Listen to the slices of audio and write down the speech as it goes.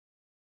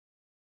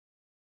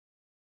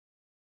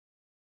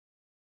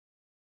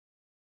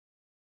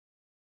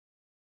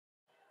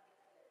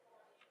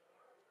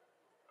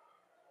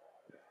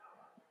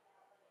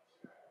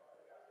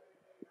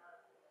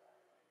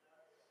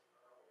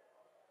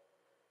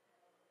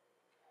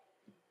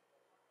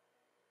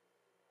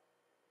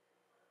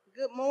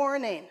Good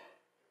morning.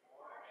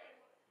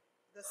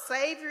 The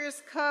Savior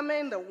is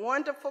coming, the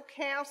wonderful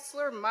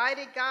Counselor,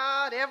 mighty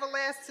God,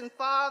 everlasting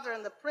Father,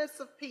 and the Prince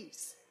of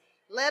Peace.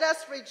 Let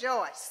us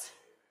rejoice.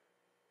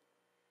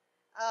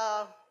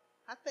 I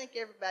think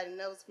everybody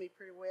knows me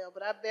pretty well,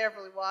 but I'm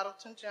Beverly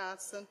Waddleton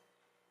Johnson.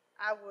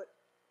 I would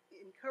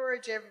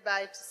encourage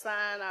everybody to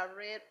sign our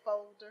red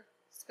folder,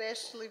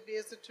 especially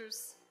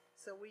visitors,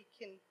 so we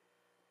can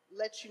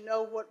let you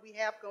know what we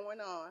have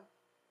going on.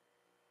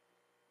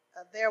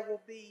 There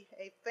will be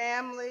a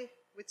family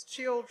with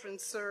children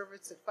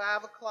service at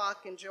 5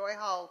 o'clock in Joy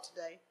Hall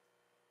today.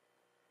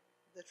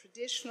 The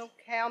traditional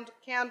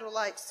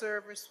candlelight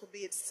service will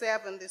be at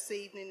 7 this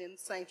evening in the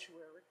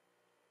sanctuary.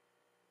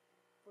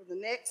 For the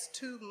next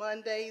 2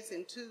 Mondays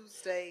and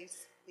Tuesdays,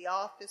 the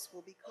office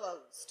will be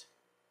closed.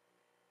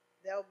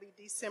 That will be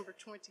December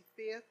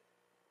 25th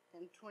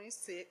and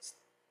 26th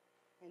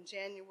and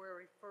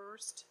January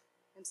 1st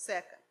and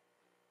 2nd.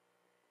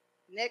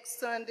 Next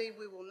Sunday,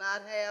 we will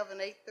not have an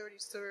 8:30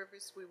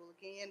 service. We will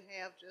again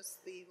have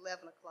just the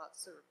 11 o'clock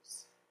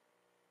service.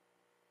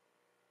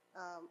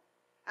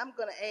 I'm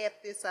going to add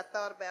this. I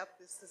thought about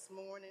this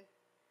morning.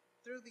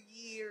 Through the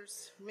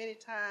years, many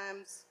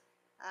times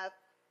I've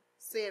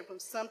said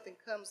when something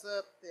comes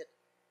up that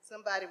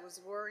somebody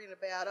was worrying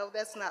about, oh,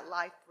 that's not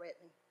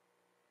life-threatening,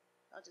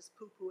 I'll just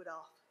poo-poo it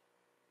off.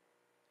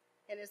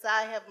 And as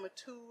I have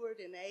matured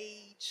in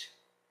age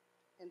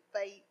and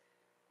faith,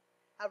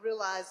 I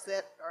realize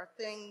that are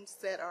things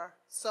that are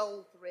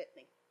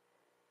soul-threatening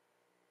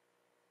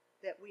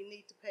that we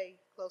need to pay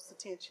close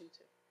attention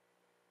to.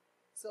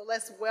 So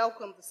let's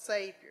welcome the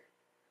Savior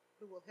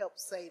who will help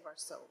save our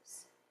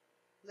souls.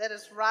 Let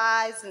us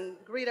rise and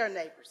greet our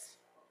neighbors.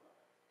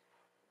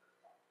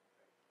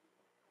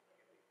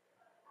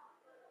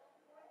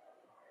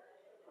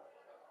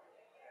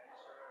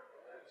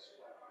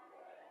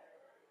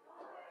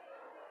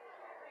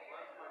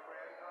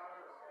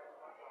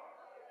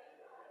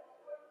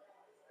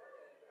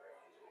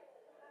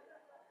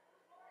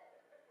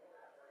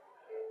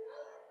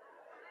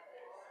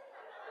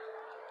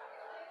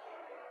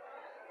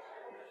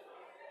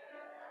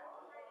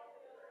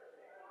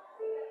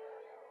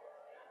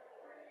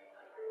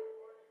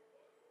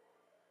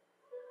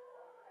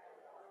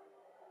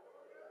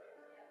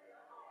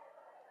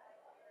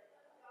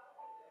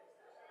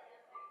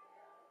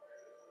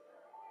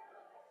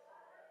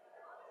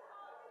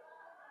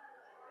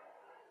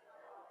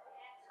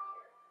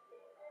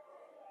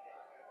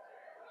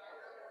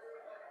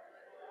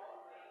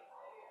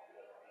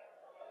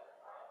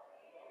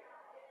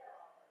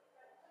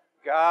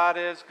 God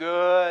is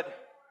good,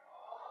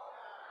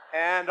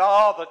 and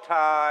all the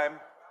time.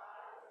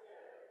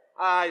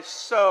 I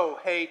so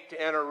hate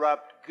to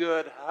interrupt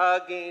good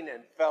hugging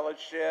and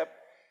fellowship,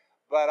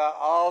 but I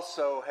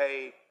also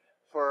hate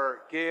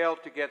for Gail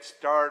to get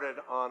started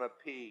on a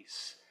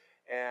piece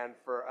and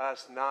for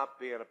us not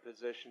be in a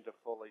position to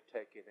fully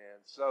take it in.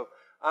 So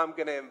I'm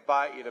going to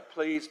invite you to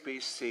please be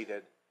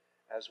seated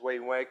as we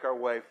make our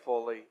way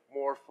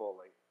more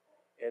fully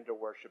into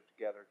worship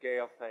together.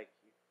 Gail, thank you.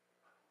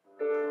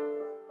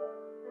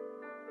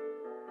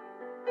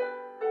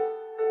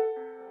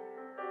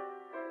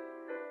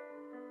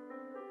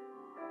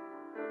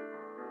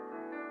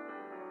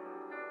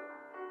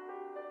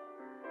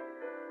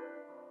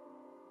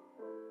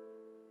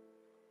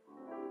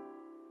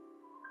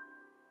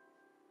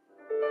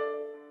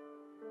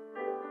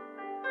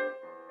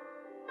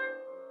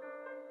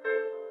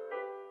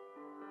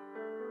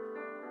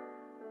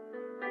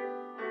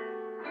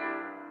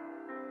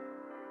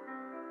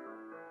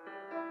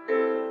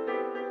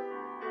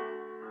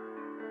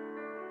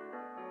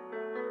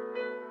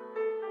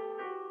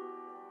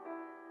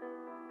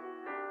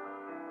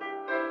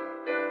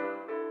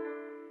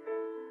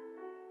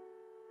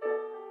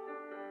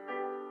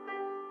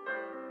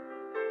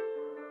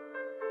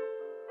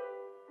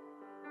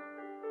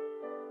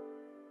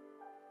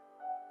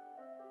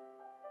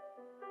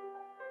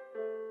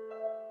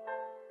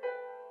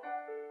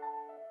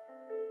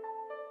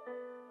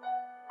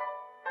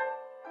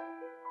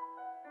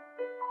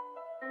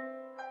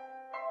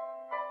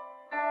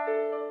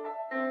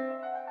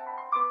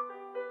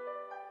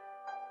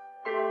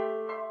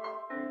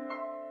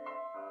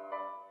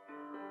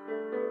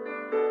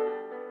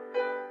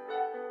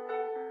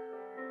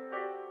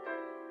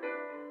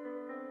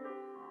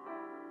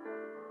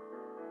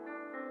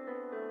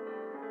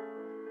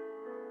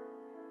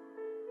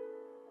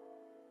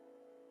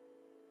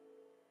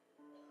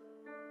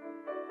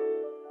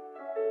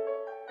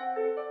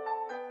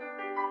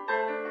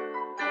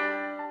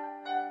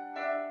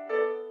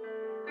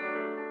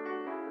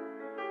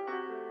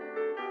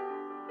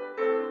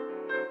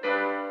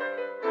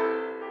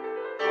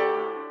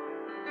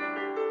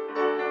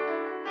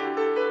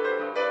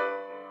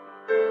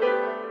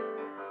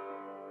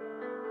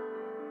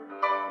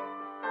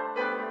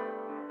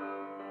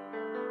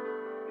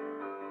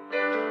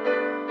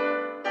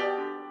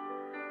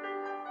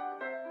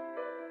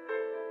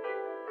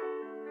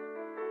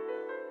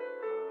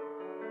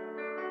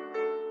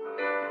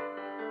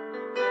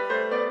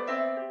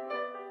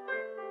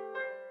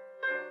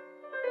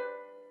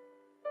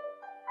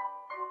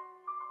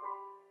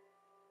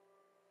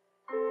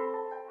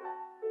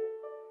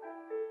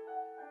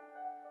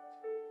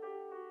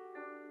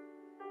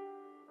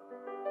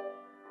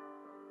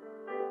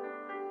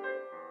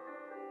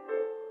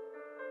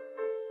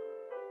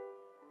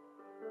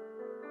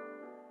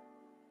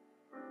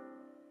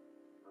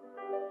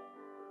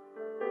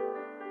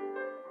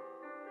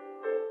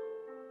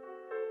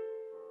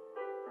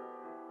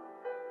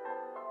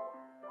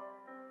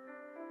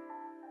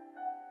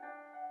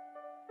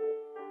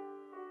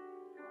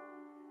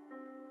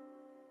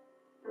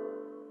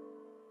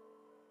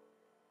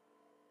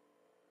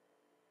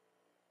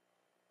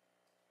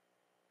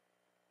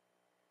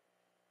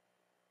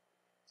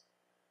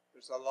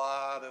 There's a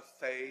lot of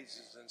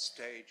phases and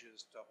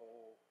stages to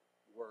whole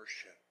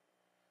worship.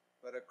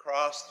 But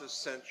across the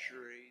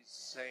centuries,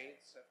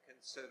 saints have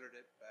considered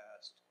it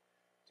best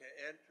to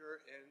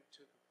enter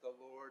into the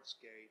Lord's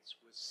gates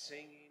with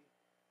singing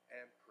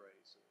and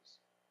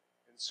praises.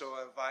 And so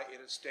I invite you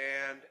to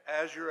stand.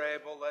 As you're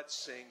able, let's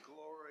sing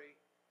glory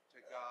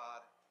to God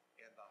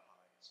in the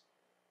highest.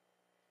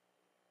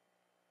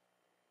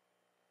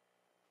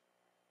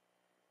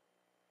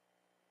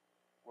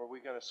 Were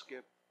we going to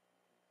skip?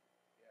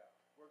 Yeah.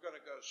 We're going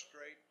to go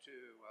straight to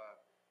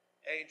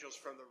Angels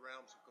from the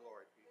Realms of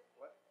Glory.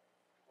 What?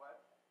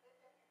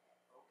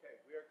 Okay,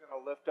 we are going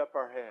to lift up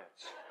our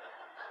hands.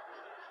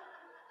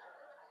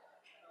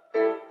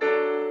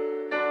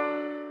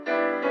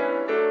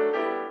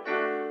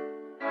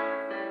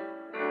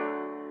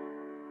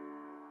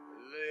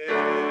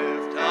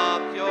 Lift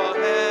up your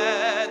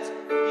heads,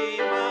 ye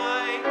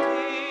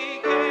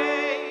mighty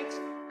gates.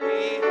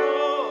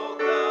 Behold,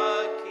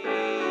 the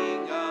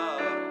King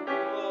of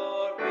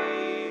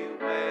glory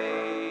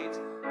waits.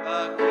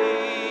 The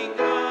King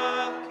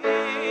of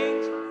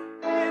kings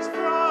is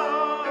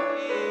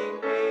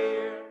drawing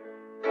near.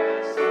 The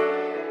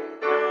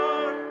Savior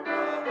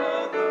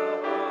of the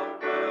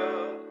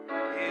world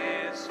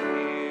is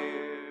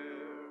here.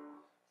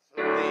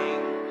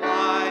 Fling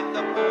wide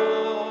the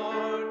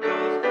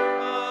portals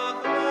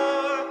of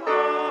our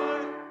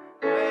heart.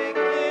 Make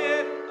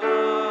it a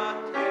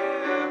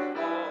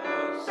temple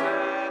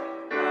set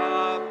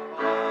apart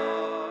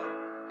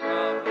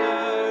from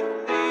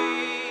earthly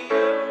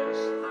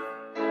use,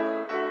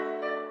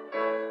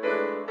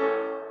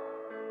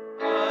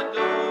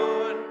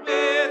 adorned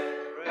with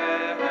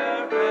prayer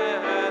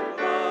and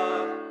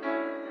love.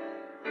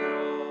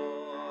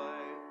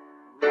 Joy,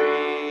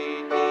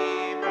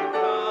 Redeemer,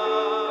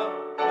 come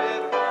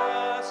with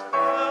us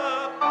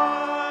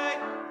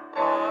abide.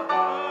 Our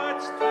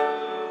hearts to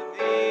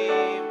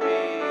thee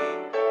be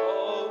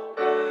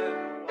open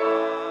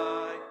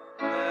wide.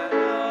 Let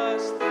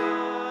us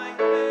thy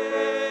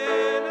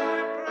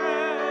inner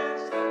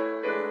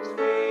presence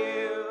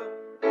feel.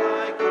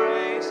 Thy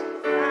grace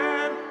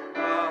and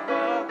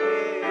love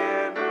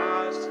in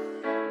us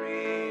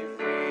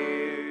revealed.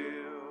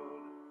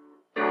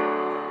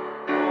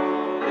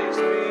 Holy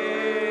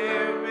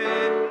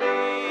Spirit,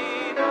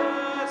 lead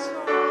us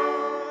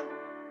on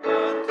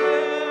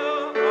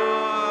until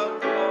our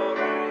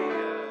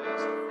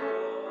glorious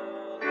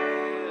goal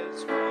is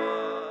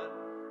won.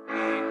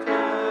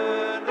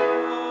 Eternal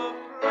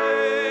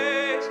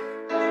praise,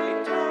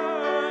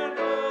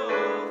 eternal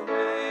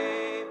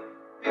fame,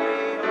 be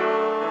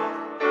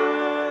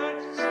offered,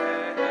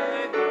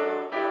 Savior,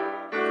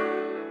 to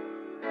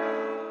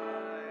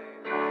thy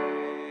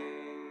name.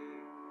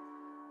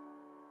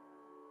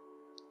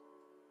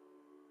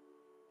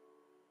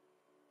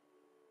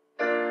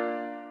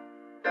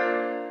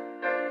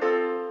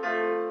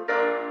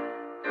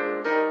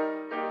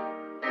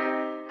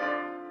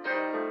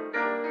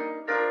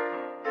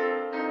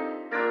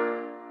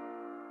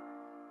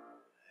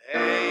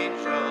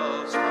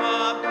 Angels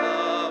from the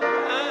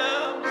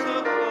realms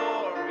of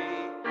glory,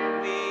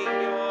 wing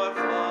your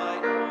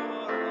flight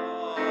o'er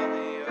all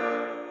the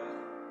earth.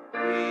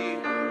 He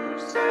who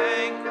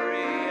sang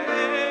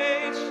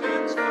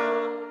creation's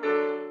hope,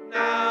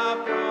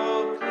 now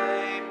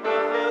proclaim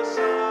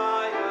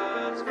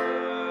Messiah's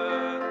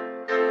birth.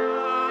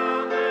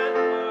 Come and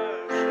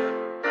worship,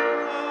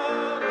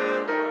 come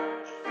and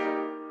worship.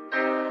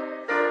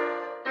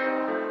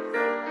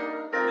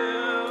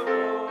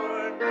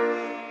 Newborn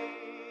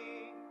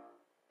King,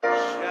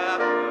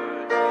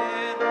 shepherds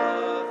in the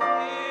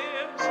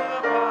fields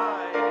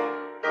abiding,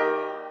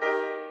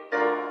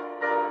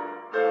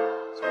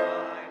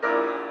 twilight,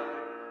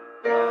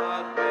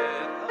 God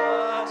with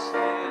us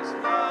is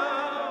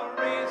now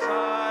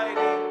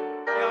residing.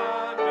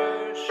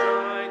 Yonder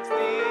shines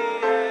the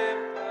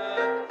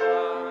infant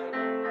light.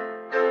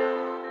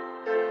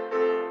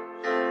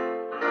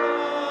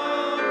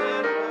 Come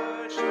and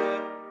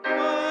worship,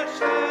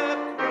 worship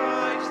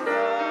Christ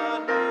the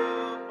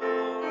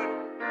newborn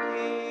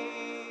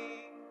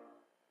King.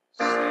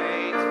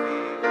 Saints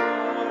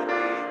before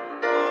the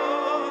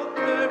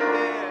altar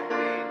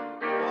bending,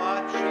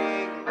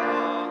 watching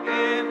long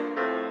in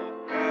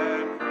hope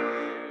and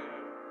fear.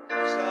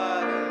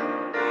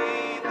 Suddenly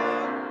the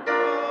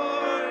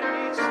Lord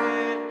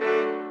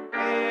descending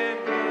in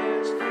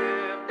his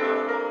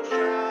temple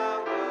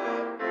shall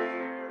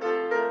appear.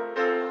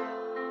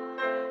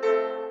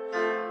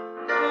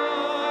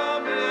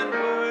 Come and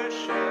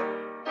worship,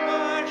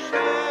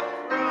 worship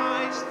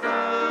Christ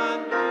the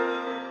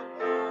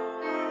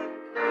newborn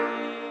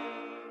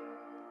King.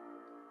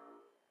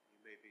 You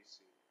may be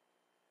seated.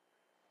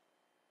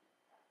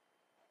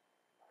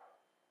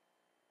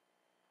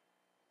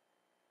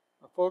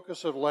 The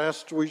focus of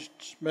last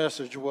week's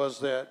message was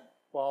that,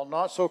 while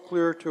not so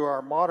clear to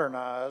our modern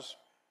eyes,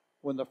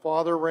 when the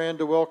father ran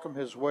to welcome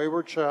his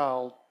wayward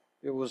child,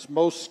 it was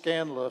most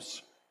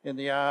scandalous in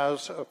the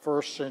eyes of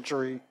first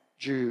century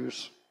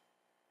Jews.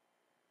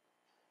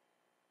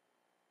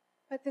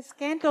 But the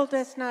scandal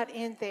does not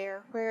end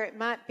there, where it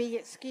might be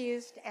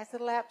excused as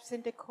a lapse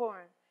in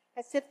decorum,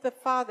 as if the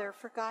father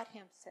forgot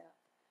himself.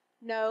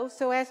 No,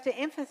 so as to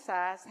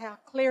emphasize how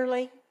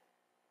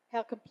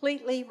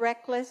completely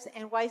reckless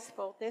and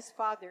wasteful this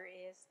father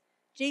is,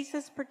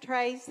 Jesus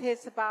portrays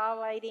his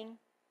violating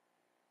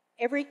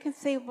every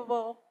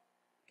conceivable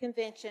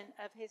convention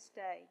of his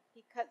day.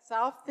 He cuts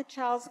off the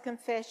child's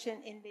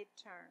confession in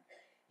mid-term.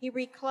 He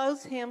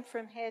reclothes him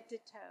from head to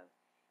toe.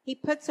 He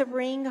puts a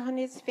ring on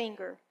his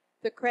finger,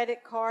 the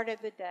credit card of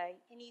the day,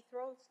 and he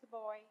throws the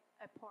boy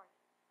a party.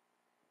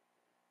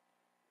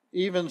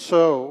 Even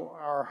so,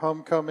 our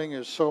homecoming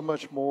is so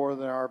much more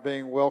than our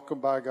being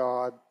welcomed by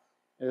God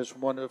as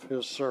one of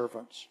his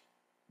servants.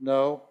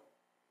 No,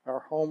 our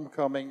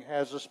homecoming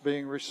has us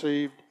being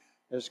received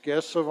as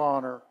guests of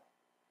honor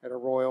at a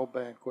royal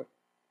banquet.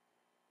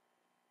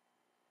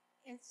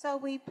 And so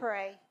we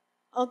pray.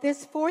 On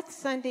this fourth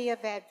Sunday of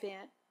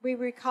Advent, we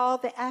recall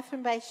the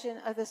affirmation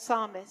of the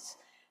psalmist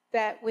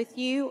that with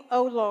you,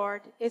 O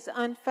Lord, is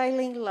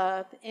unfailing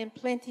love and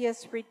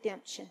plenteous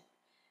redemption.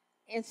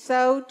 And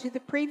so to the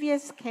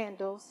previous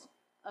candles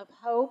of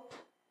hope,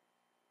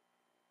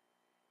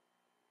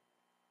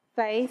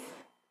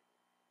 faith,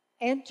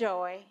 and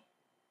joy,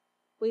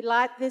 we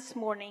light this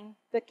morning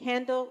the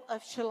candle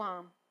of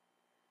shalom.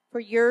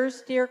 For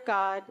yours, dear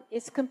God,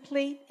 is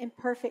complete and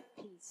perfect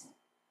peace,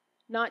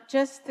 not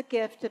just the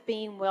gift of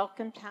being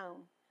welcomed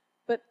home,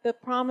 but the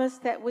promise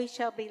that we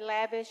shall be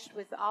lavished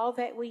with all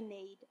that we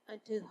need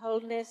unto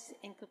wholeness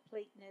and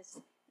completeness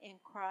in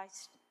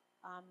Christ.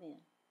 Amen.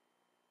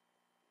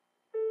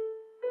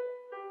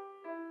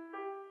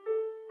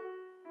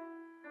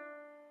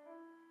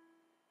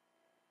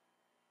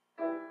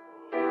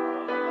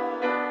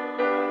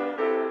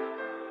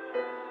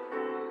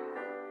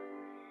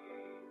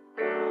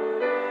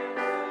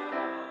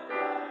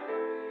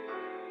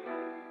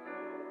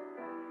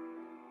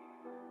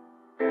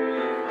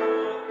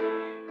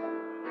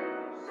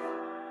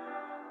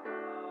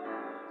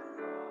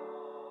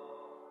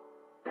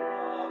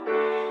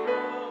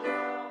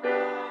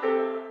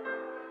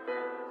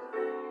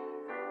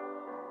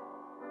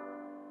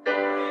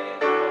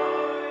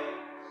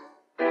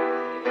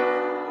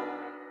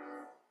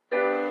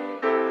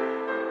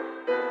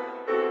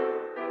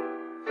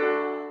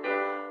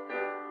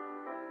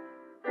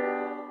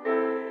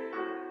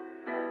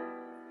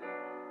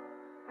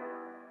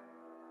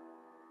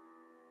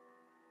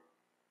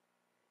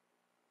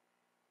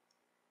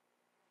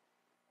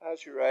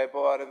 As you're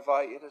able, I'd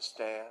invite you to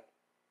stand.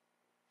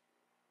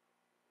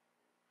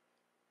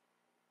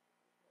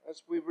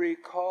 As we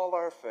recall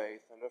our faith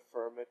and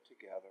affirm it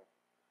together.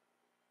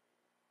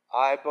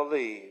 I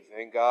believe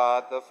in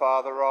God the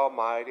Father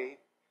Almighty,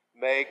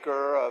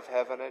 maker of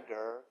heaven and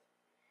earth,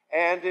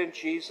 and in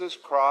Jesus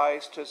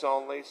Christ, his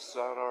only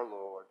Son, our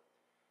Lord,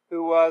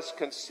 who was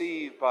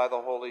conceived by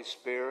the Holy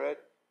Spirit,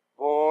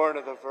 born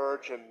of the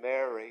Virgin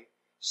Mary,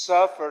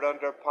 suffered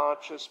under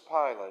Pontius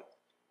Pilate,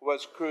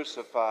 was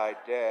crucified,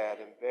 dead,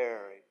 and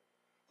buried.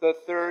 The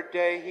third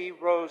day he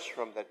rose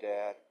from the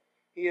dead.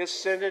 He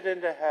ascended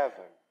into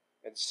heaven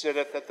and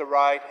sitteth at the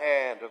right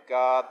hand of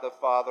God the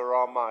Father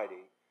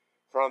Almighty.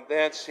 From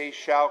thence he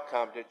shall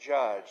come to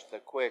judge the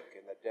quick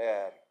and the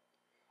dead.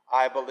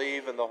 I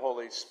believe in the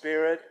Holy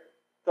Spirit,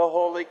 the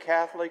Holy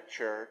Catholic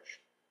Church,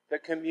 the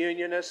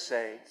communion of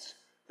saints,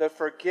 the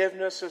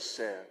forgiveness of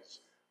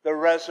sins, the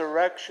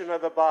resurrection of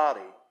the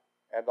body,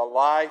 and the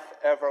life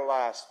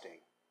everlasting.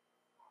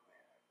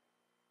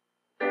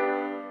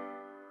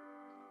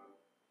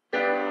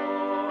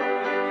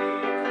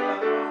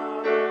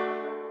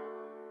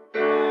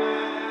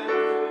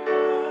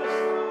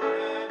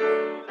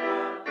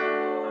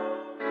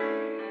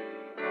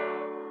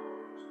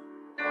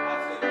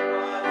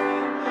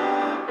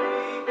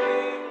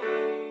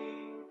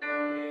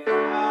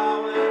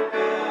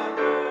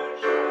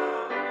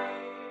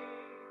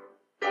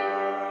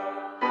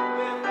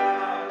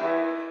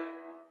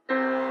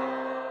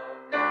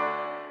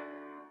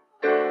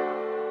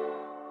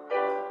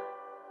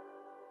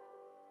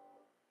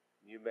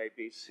 May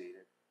be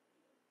seated.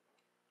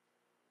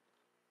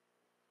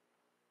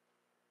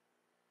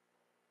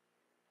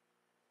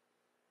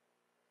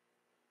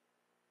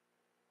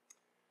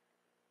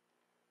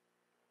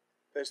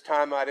 This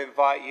time I'd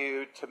invite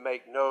you to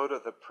make note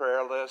of the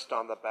prayer list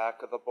on the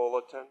back of the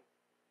bulletin.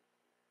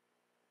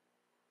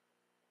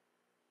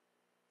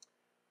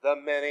 The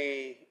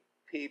many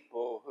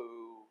people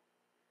who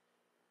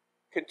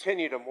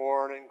continue to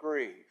mourn and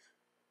grieve,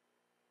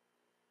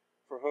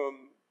 for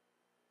whom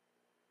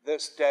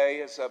this day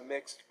is a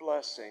mixed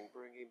blessing,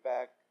 bringing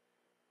back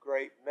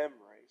great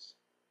memories.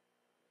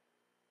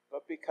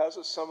 But because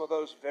of some of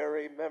those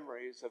very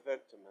memories of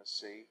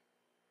intimacy,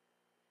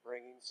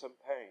 bringing some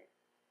pain.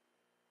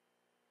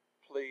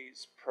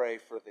 Please pray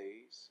for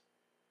these.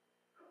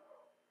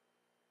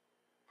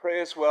 Pray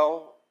as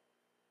well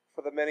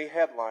for the many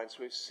headlines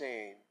we've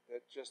seen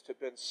that just have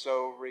been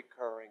so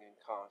recurring and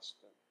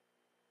constant.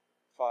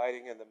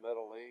 Fighting in the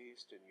Middle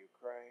East and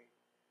Ukraine.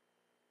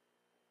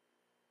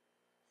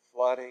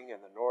 Flooding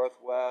in the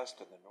Northwest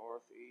and the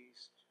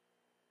Northeast.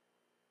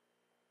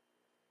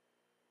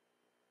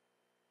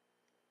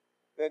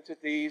 Then to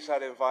these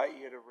I'd invite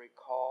you to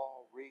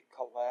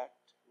recollect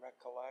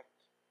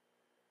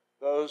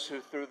those who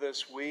through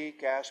this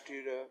week asked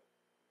you to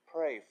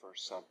pray for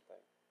something.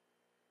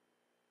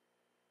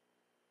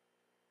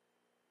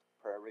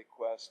 Prayer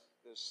request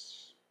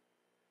this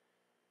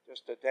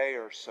just a day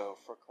or so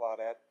for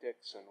Claudette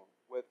Dixon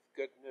with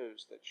good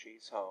news that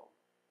she's home.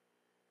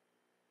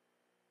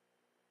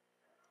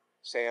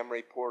 Sam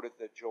reported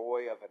the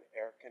joy of an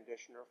air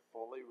conditioner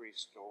fully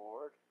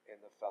restored in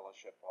the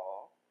fellowship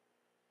hall.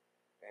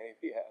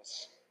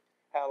 Yes.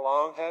 How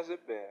long has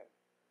it been?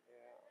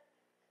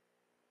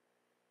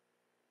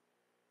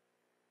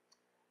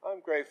 I'm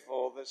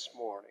grateful this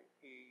morning.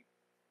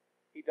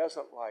 He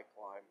doesn't like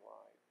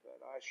limelight,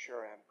 but I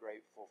sure am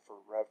grateful for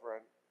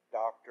Reverend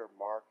Dr.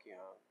 Mark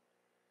Young,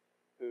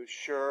 who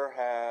sure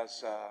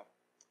has,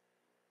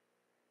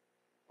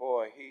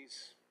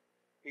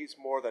 he's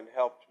more than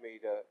helped me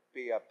to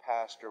be a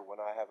pastor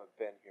when I haven't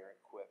been here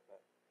at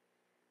Quitman.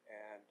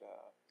 And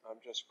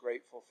I'm just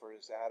grateful for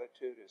his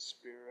attitude, his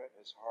spirit,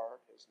 his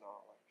heart, his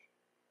knowledge.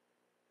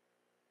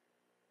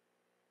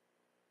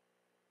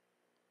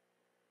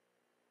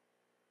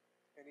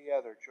 Any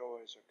other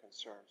joys or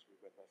concerns we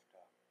would lift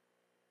up?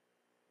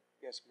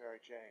 Yes, Mary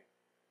Jane.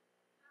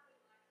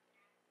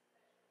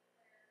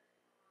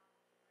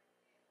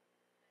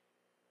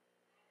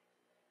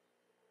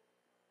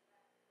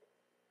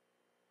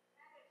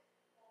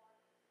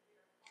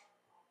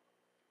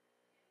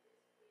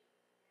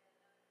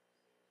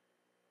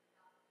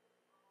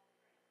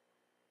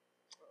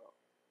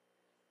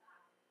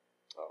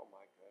 Oh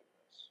my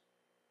goodness.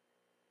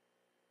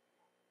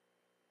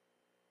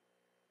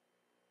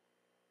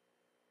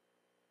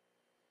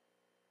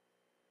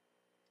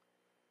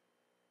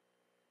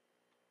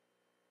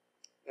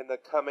 In the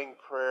coming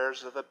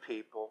prayers of the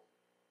people,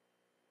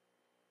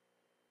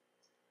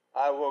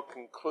 I will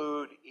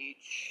conclude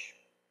each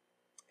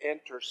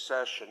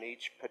intercession,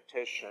 each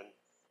petition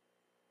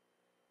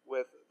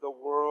with, "The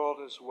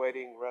world is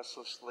waiting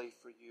restlessly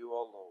for you,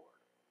 O Lord."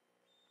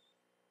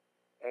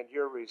 And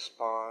your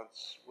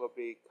response will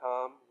be,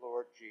 "Come,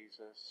 Lord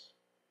Jesus,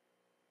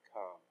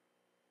 come."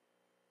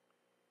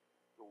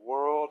 The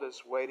world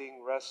is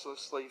waiting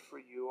restlessly for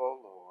you, O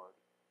Lord.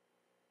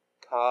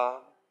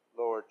 Come,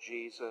 Lord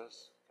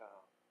Jesus,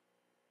 come.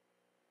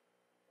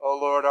 O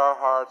Lord, our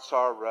hearts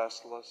are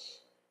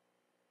restless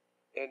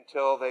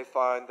until they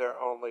find their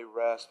only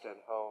rest and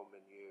home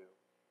in you.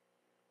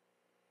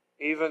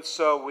 Even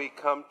so, we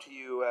come to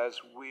you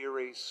as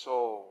weary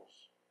souls,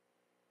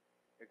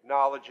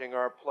 acknowledging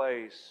our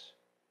place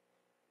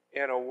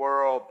in a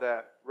world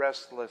that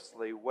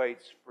restlessly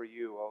waits for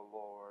you, O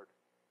Lord.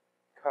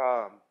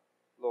 Come,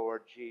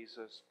 Lord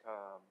Jesus,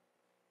 come.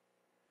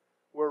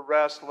 We're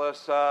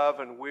restless of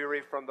and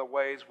weary from the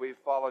ways we've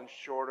fallen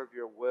short of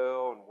your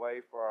will and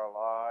way for our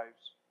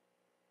lives.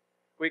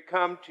 We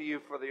come to you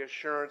for the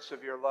assurance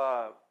of your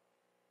love,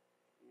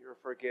 your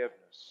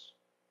forgiveness,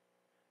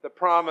 the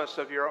promise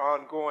of your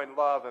ongoing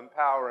love and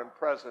power and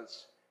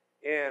presence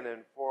in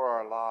and for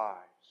our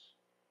lives.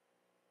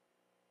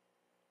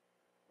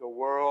 The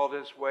world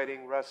is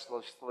waiting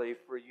restlessly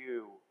for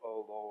you,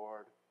 O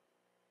Lord.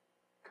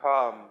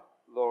 Come,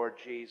 Lord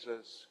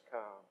Jesus,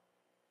 come.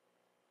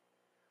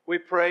 We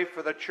pray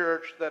for the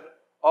church that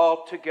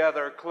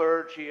altogether,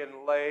 clergy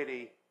and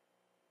laity,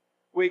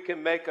 we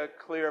can make a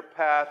clear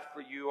path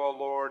for you, O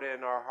Lord,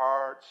 in our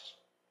hearts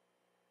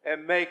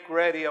and make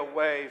ready a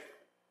way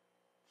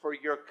for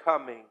your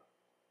coming,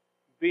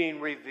 being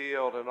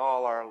revealed in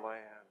all our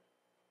land.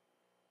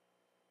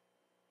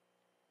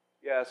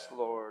 Yes,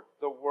 Lord,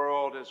 the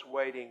world is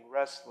waiting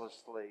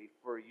restlessly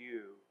for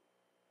you.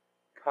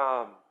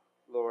 Come,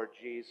 Lord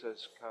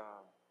Jesus,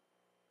 come.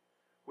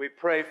 We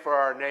pray for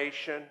our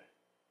nation.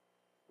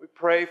 We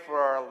pray for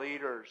our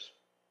leaders.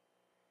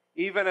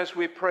 Even as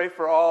we pray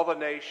for all the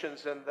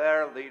nations and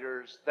their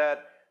leaders,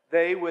 that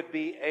they would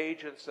be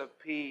agents of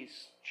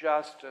peace,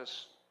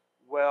 justice,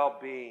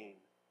 well-being.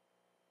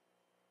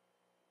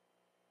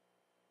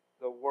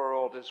 The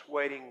world is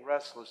waiting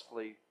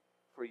restlessly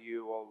for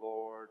you, O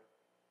Lord.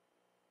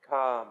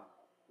 Come,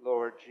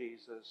 Lord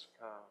Jesus,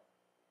 come.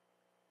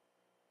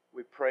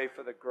 We pray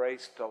for the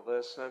grace to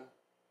listen,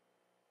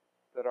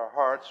 that our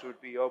hearts would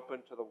be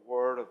open to the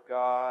Word of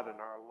God and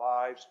our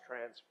lives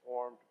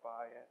transformed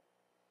by it.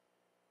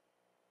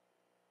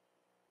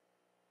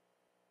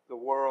 The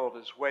world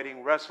is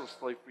waiting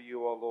restlessly for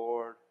you, O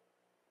Lord.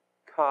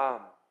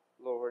 Come,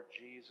 Lord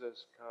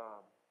Jesus,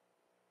 come.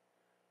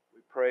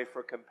 We pray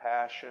for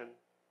compassion.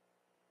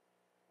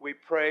 We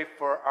pray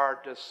for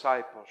our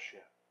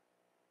discipleship,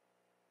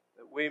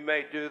 that we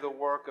may do the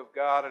work of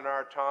God in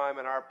our time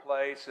and our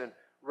place and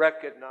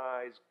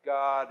recognize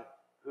God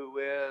who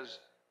is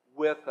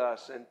with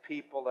us and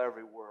people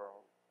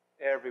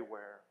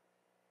everywhere.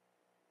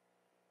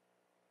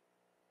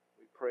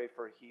 We pray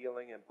for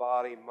healing in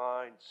body,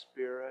 mind,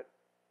 spirit,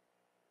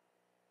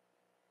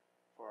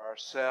 for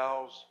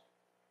ourselves,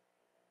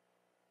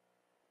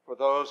 for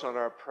those on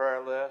our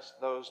prayer list,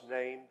 those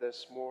named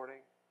this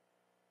morning,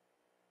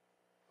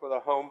 for the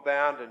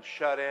homebound and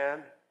shut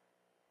in,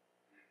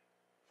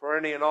 For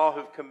any and all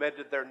who've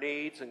committed their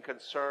needs and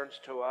concerns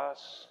to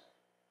us.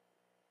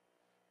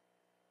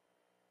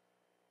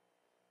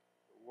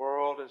 The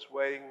world is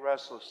waiting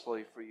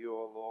restlessly for you,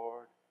 O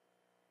Lord.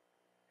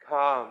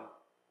 Come,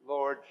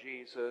 Lord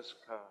Jesus,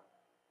 come.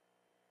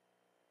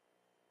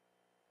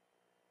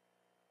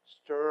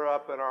 Stir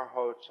up in our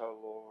hearts, O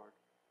Lord,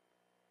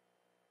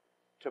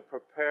 to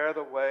prepare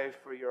the way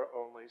for your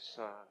only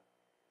Son.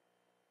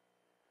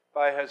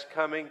 By his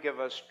coming, give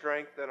us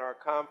strength in our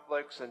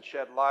conflicts and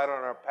shed light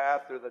on our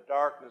path through the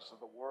darkness of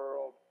the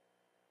world.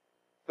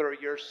 Through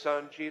your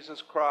Son,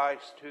 Jesus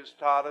Christ, who's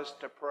taught us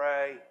to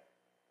pray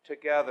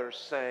together,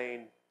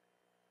 saying,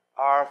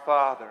 Our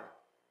Father,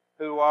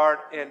 who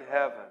art in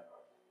heaven,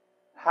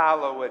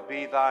 hallowed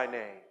be thy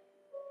name.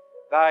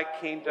 Thy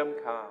kingdom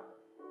come,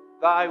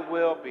 thy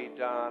will be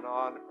done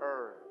on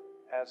earth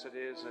as it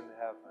is in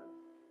heaven.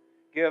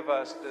 Give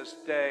us this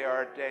day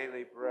our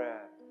daily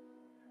bread.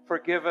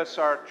 Forgive us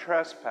our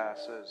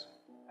trespasses,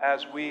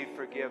 as we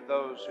forgive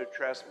those who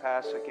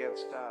trespass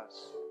against us.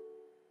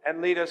 And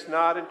lead us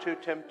not into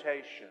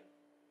temptation,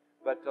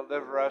 but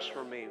deliver us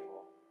from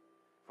evil.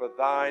 For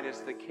thine is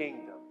the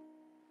kingdom,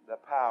 the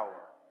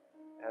power,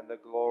 and the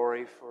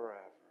glory forever.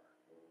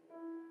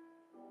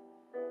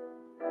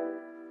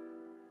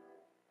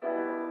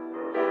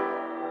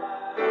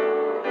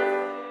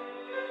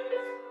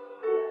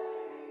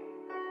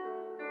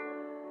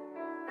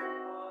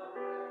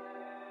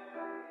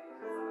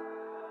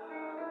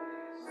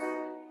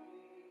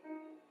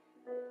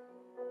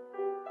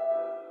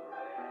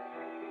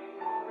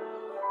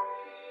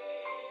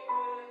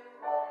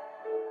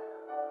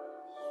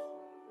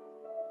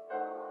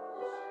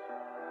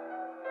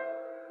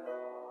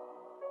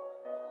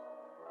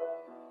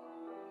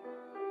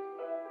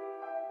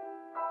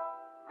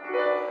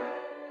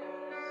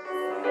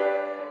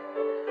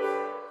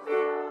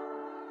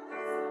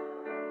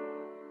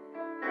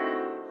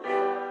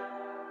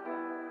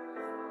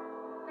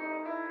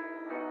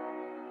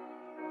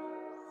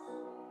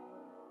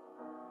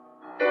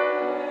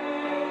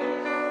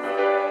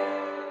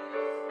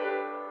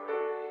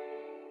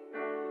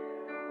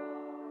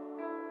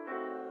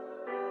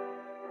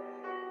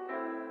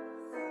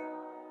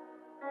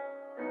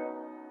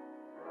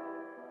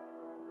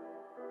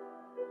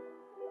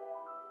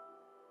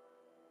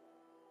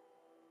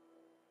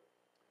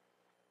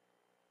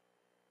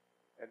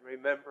 And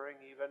remembering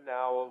even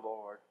now, O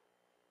Lord,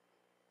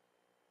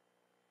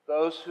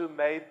 those who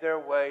made their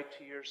way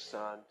to your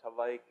Son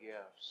to lay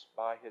gifts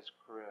by his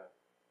crib,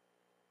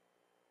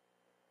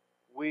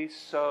 we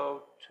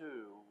so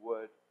too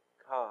would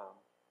come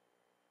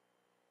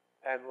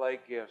and lay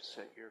gifts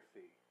at your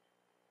feet.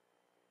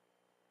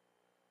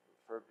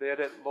 Forbid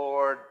it,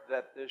 Lord,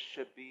 that this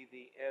should be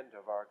the end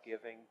of our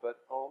giving, but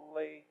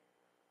only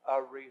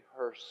a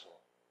rehearsal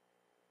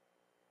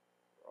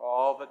for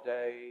all the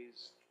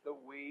days, the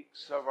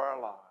weeks of our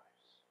lives,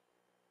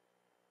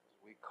 as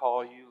we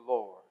call you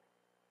Lord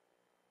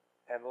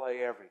and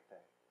lay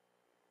everything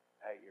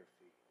at your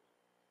feet.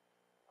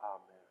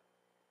 Amen.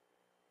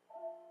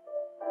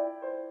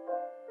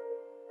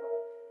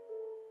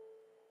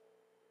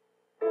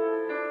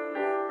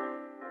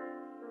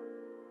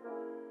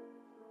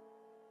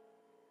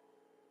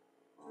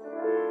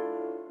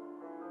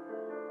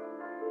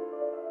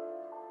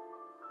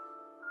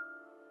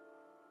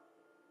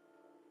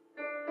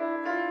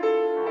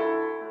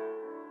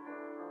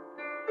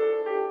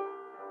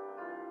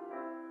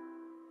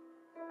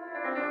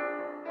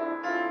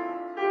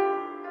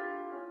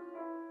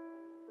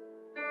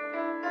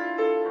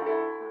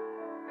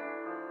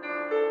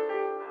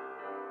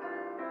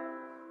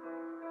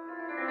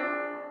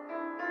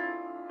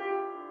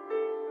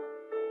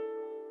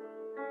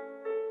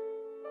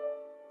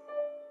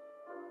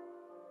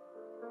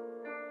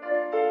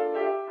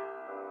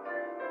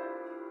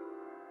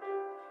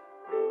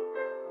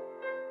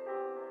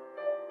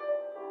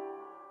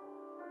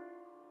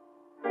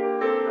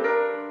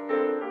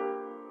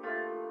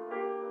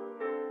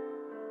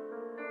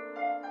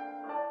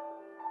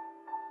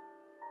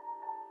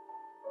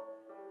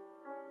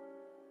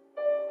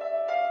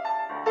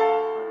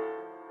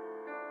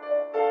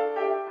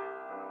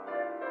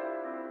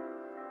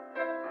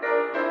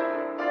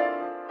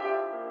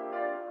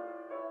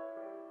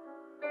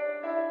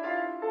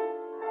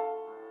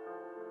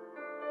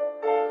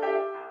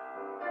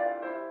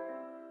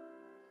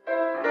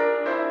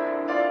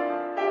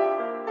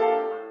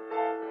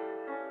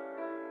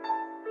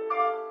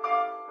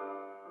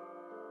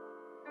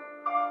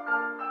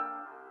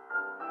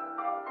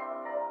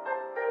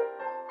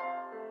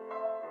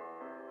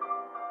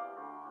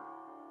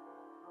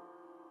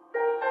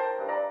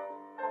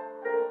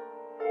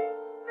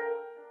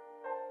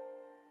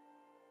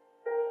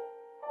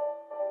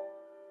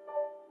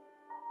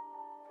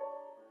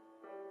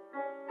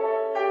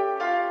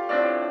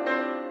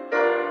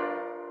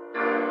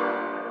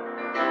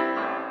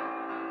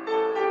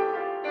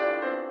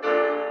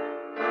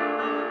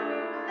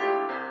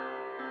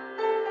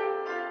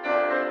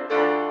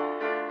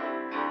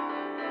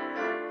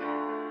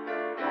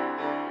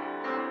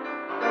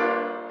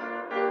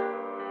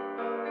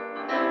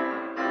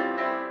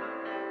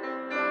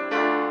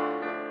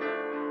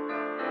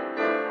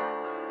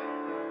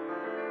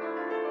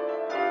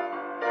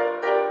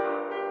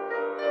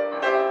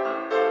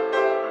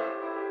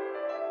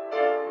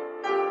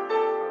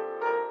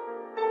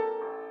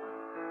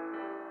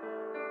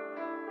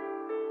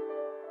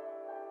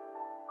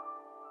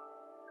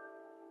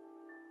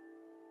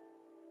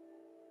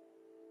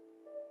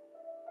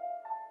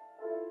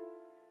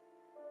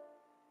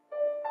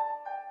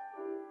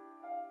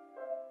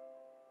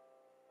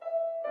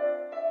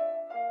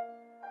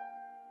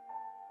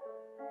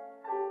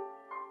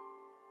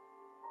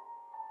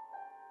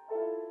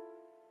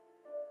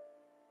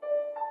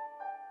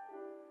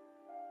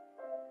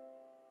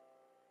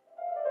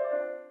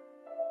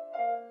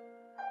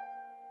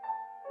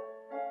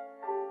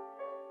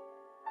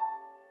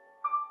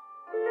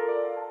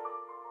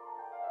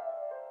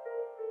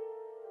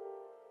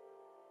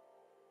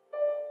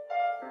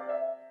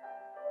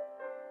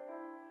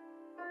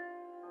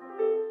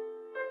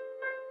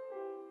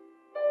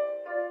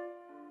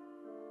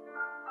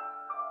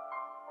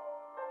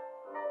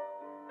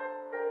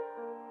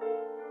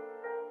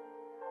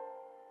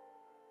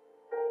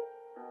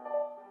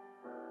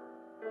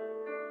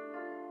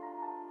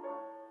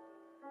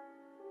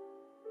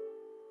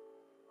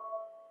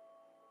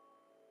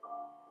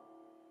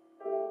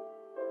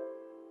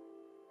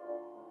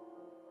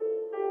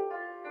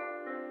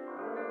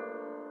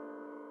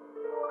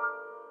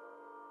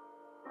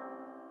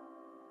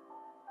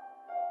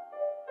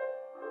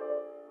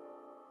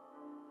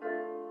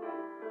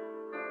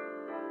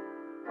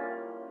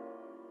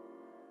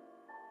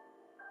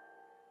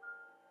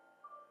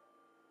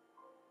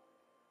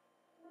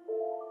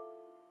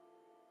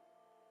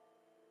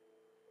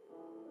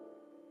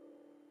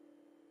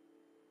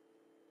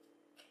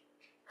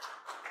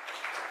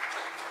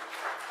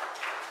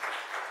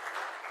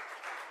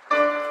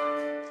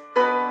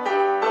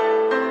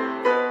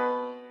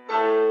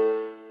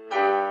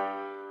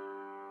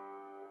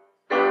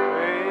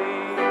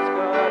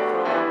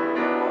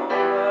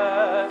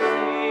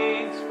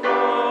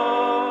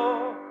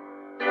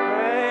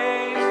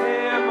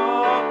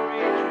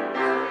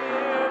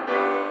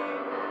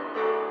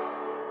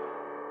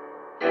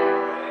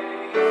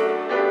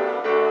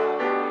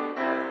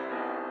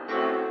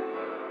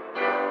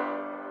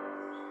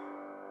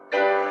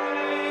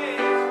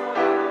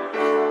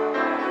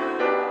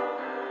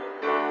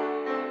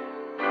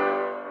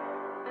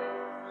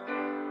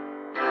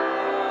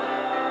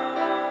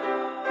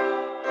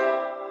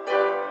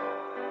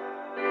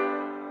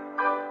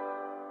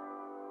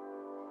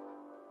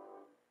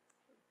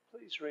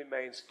 please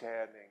remain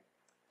standing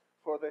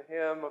for the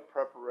hymn of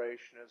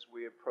preparation as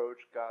we approach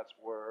God's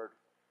word,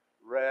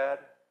 read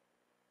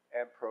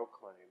and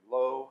proclaimed.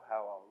 Lo,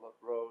 how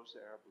a rose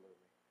e'er blooming.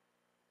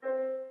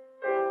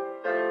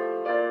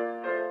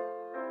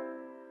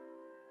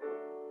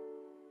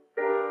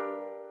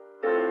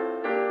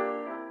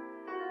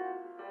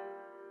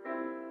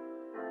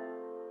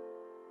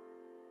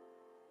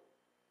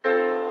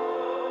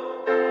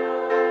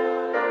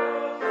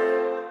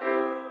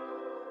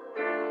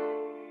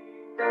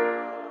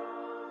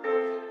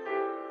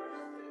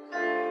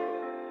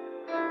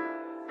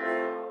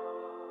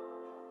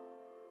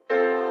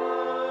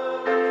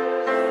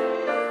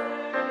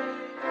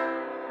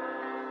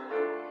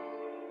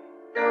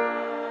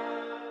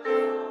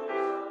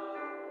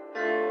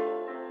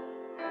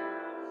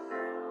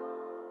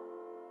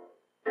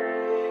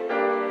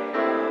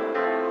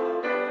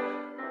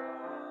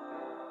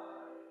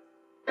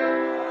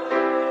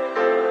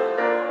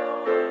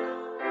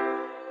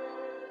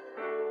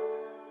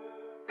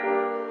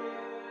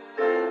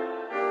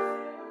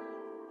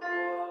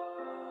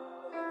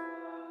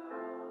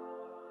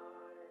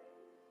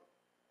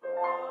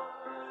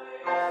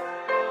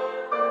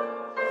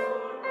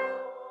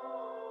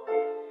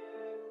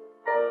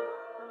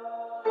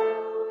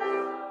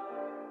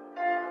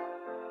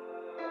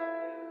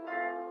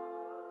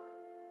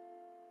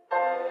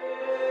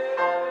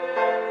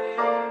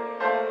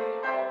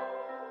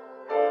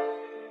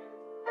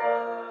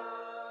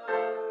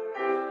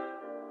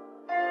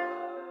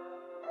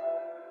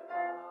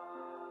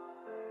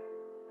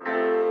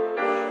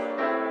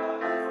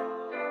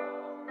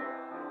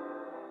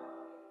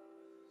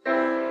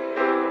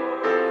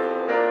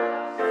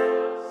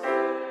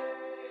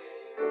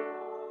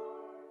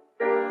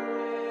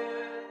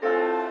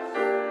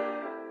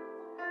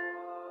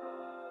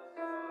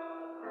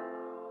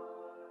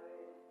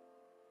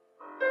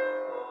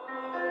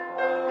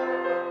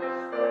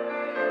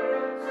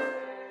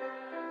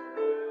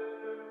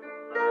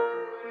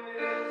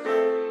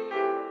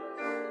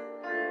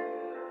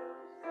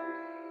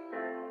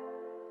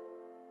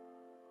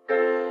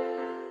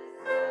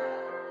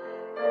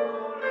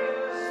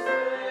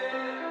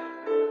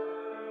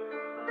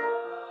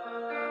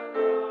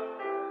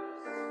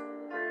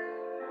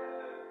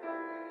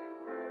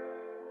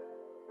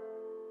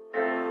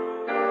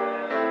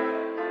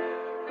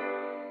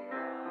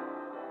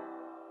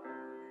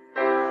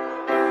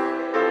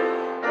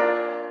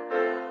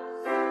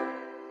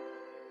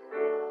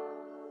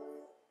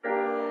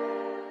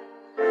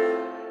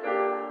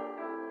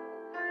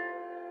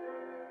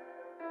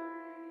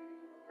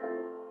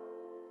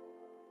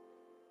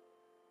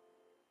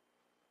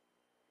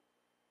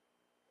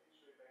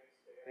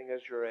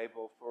 As you're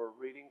able for a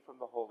reading from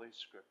the Holy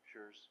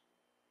Scriptures.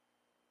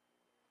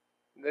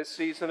 In this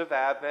season of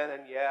Advent,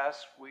 and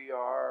yes, we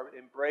are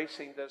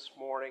embracing this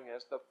morning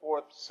as the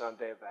fourth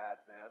Sunday of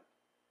Advent,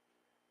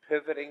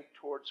 pivoting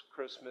towards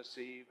Christmas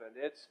Eve and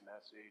its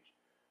message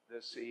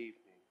this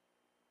evening.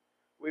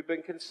 We've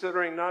been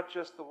considering not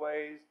just the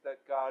ways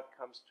that God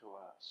comes to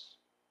us,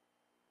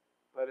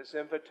 but his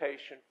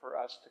invitation for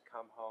us to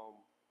come home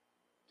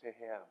to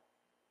him,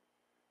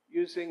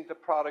 using the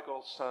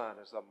prodigal son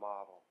as a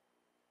model.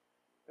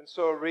 And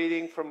so a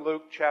reading from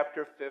Luke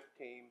chapter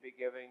 15,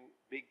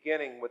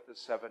 beginning with the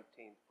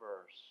 17th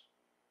verse.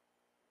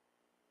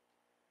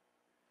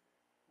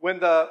 When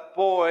the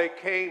boy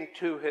came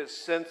to his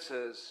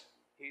senses,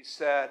 he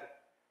said,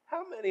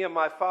 "How many of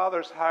my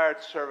father's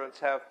hired servants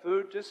have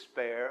food to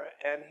spare,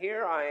 and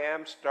here I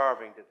am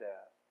starving to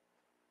death?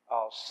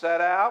 I'll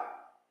set out,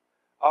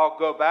 I'll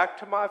go back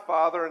to my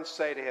father and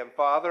say to him,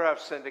 'Father,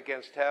 I've sinned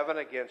against heaven,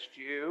 against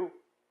you.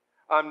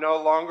 I'm no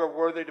longer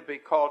worthy to be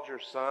called your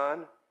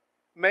son.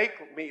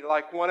 Make me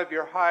like one of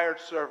your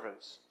hired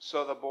servants.'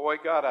 So the boy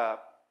got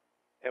up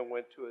and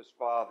went to his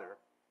father.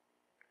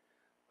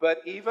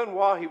 But even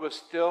while he was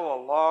still a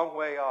long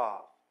way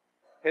off,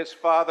 his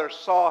father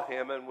saw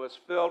him and was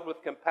filled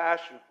with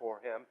compassion for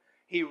him.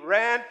 He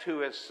ran to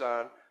his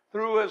son,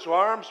 threw his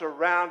arms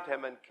around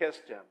him, and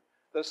kissed him.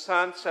 The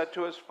son said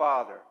to his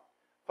father,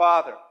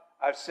 'Father,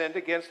 I've sinned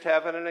against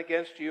heaven and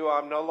against you.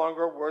 I'm no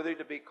longer worthy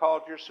to be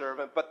called your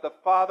servant.' But the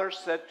father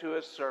said to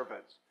his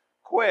servants,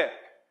 'Quick,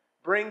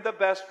 bring the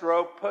best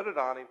robe, put it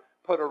on him,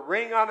 put a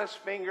ring on his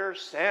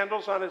fingers,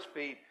 sandals on his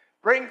feet.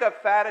 Bring the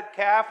fatted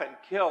calf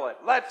and kill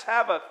it. Let's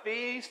have a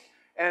feast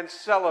and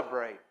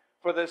celebrate.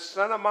 For this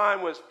son of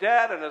mine was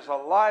dead and is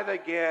alive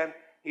again.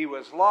 He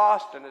was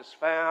lost and is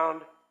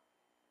found.'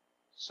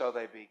 So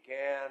they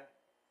began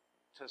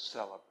to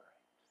celebrate."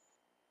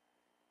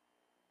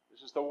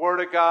 This is the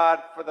word of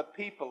God for the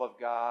people of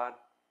God.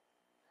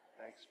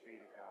 Thanks be to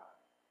God.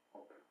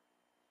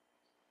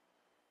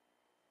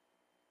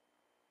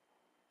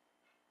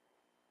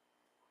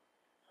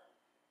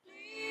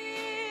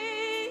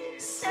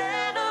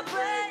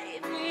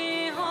 Celebrate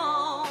me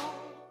home.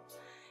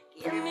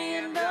 Give me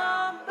a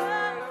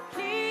number,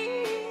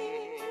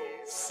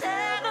 please.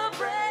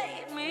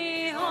 Celebrate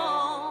me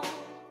home.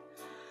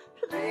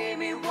 Play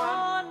me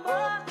one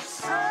more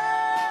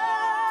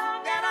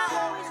song, and I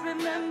always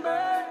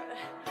remember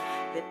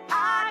that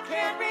I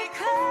can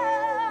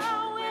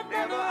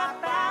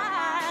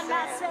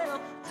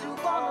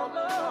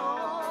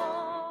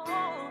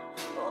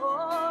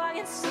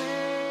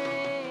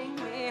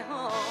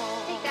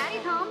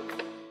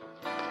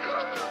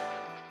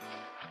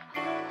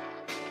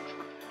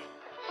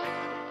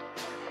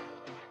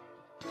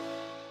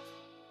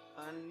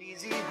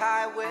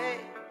highway,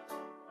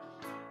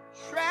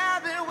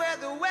 traveling where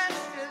the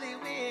westerly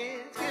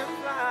winds can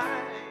fly.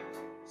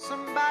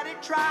 Somebody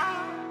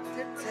tried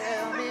to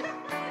tell me,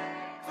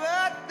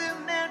 but the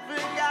man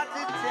forgot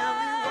to tell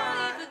me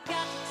why. He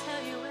forgot to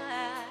tell you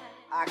why.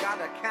 I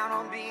gotta count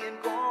on being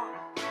gone.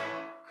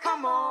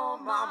 Come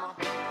on, mama.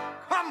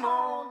 Come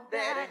on,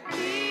 daddy.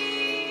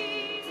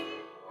 Be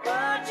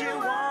what you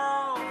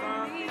want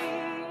from me.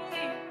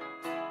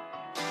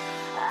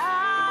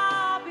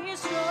 I'll be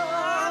strong.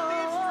 I'll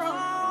be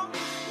strong.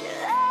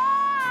 Yeah,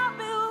 I'll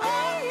be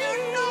weak. You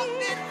know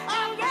that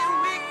I'll be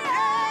weak.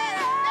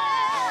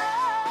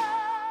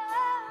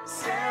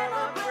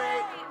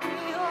 Celebrate me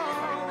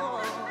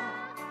home.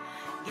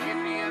 Give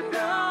me a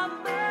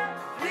number,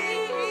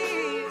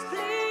 please,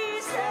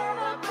 please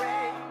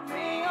celebrate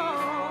me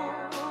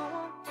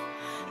home.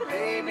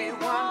 Play me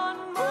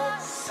one more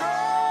song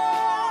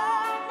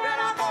that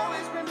I've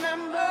always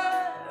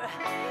remembered,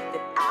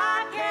 that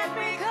I can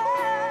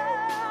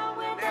recall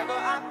whenever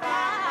I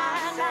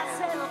find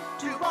myself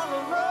too all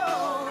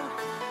alone.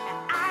 And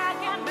I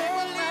can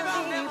never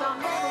leave, I'll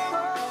never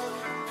go.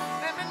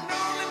 Let me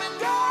know, let me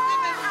know, let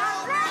me know.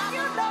 I'll let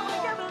you know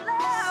you're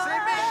loved. Say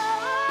me,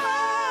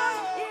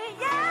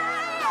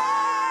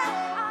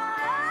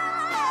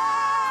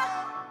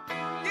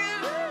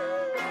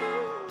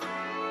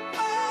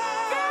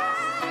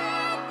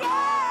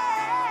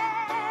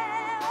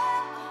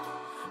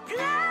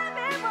 play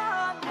me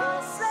one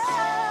more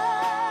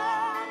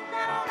song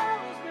that I'll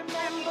always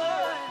remember.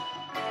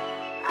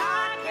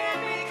 I can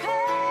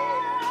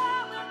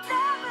recall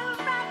whenever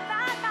I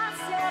find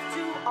myself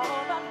too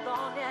all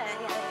alone. Yeah,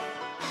 yeah.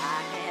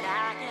 I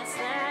can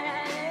say,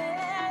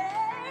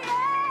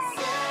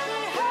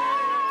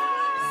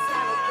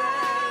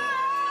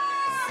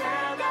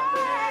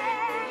 celebrate.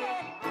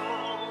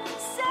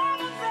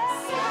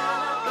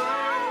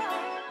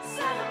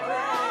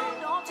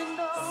 Don't you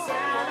know?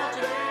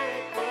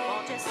 Celebrate.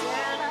 Won't you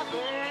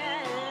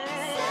celebrate?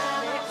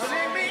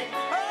 Let me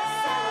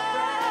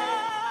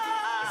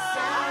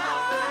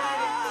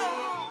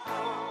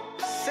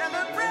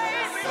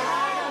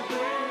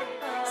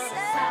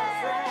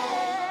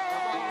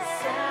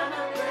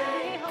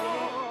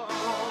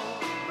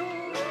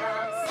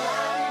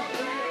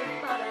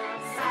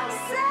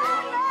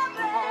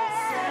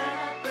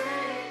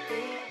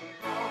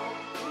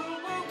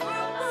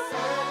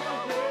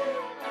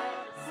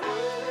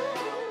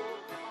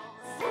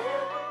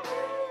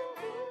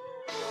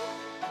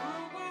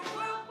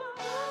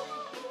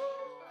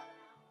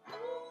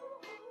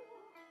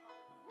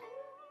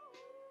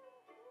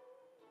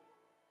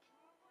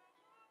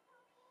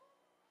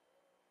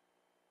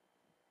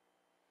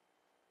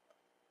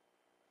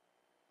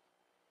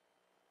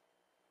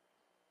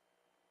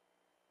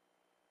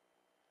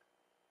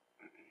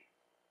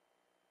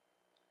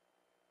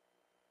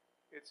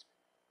It's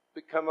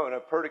becoming a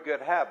pretty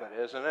good habit,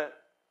 isn't it?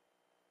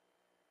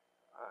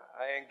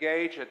 I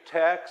engage a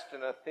text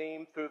and a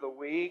theme through the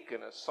week,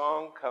 and a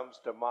song comes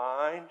to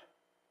mind.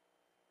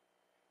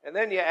 And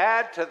then you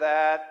add to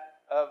that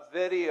a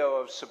video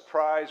of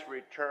surprise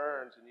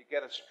returns, and you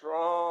get a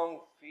strong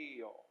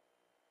feel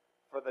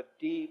for the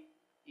deep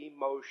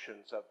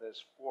emotions of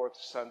this fourth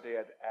Sunday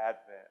at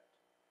Advent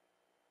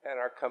and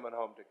our coming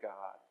home to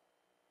God.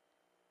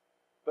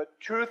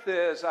 But truth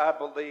is, I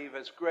believe,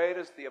 as great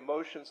as the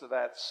emotions of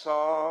that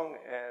song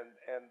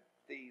and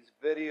these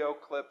video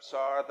clips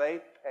are, they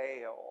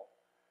pale,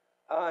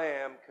 I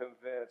am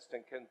convinced,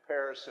 in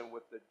comparison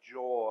with the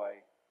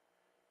joy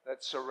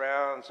that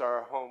surrounds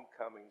our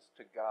homecomings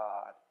to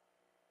God,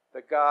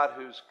 the God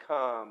who's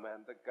come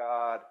and the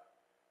God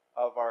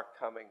of our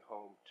coming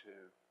home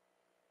to.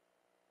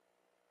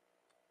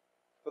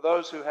 For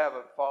those who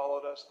haven't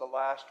followed us the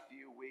last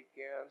few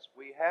weekends,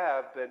 we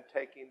have been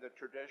taking the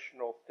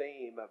traditional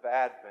theme of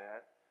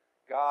Advent,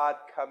 God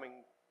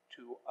coming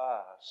to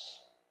us.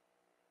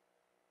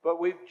 But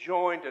we've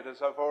joined it,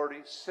 as I've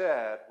already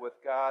said, with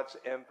God's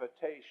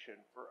invitation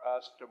for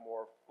us to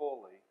more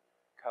fully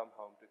come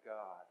home to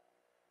God.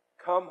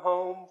 Come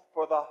home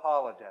for the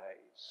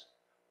holidays,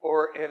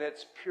 or in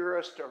its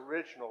purest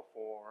original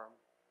form,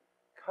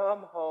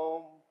 come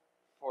home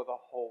for the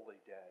holy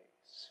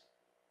days.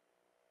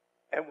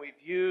 And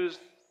we've used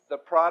the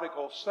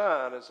prodigal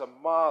son as a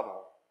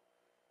model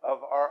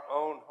of our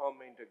own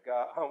homecoming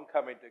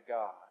to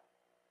God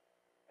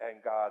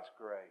and God's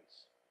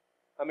grace.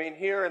 I mean,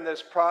 here in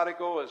this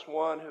prodigal is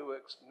one who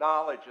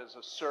acknowledges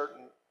a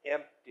certain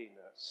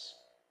emptiness.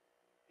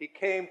 He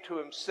came to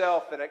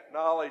himself and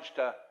acknowledged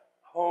a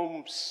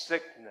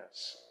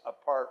homesickness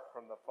apart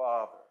from the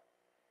Father.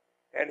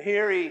 And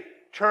here he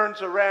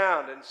turns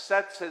around and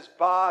sets his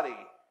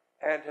body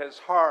and his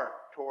heart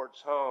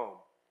towards home.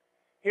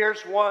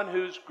 Here's one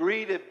who's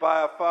greeted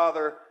by a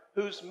father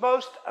who's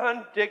most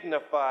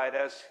undignified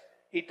as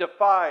he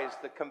defies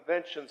the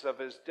conventions of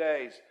his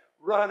days,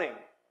 running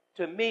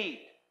to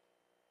meet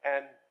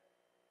and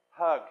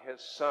hug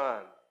his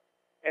son.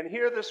 And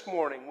here this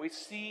morning we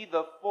see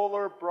the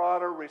fuller,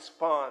 broader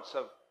response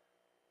of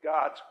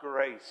God's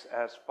grace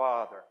as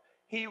Father.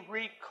 He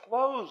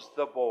reclothes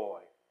the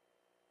boy.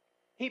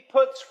 He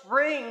puts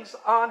rings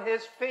on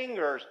his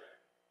fingers.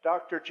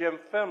 Dr. Jim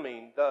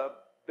Fleming, the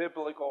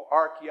biblical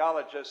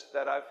archaeologist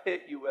that I've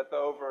hit you with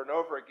over and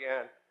over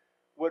again,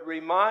 would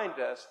remind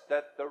us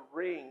that the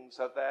rings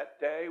of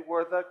that day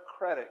were the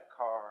credit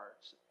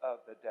cards of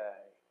the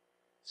day,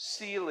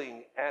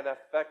 sealing and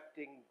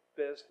affecting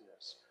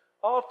business.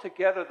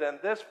 Altogether, then,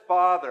 this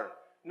father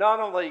not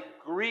only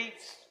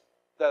greets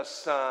the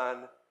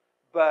son,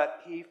 but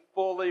he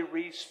fully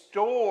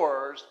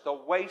restores the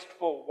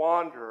wasteful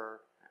wanderer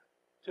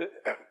to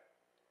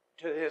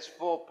his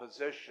full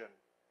position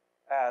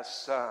as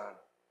son.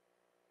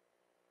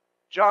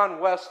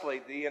 John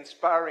Wesley, the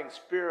inspiring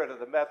spirit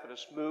of the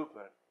Methodist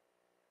movement,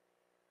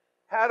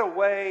 had a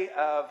way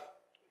of,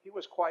 he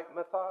was quite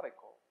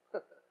methodical.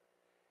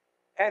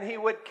 And he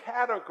would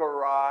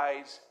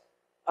categorize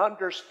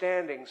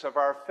understandings of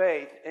our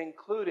faith,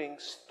 including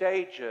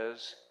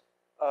stages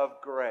of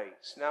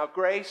grace. Now,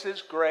 grace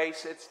is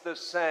grace, it's the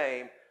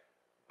same,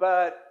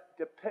 but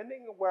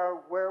depending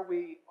on where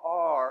we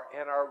are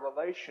in our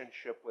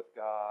relationship with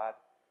God,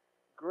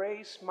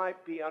 grace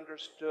might be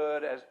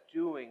understood as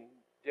doing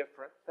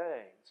different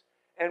things.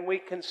 And we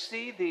can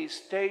see these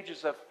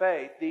stages of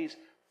faith, these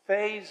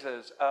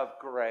phases of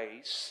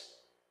grace,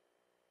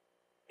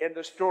 in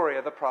the story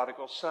of the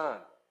prodigal son.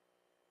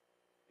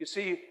 You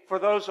see, for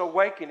those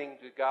awakening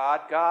to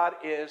God,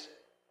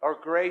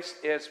 grace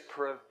is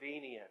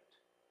prevenient.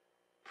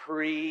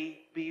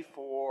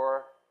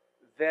 Before,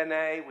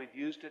 vene, we've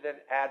used it in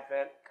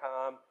Advent,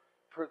 come.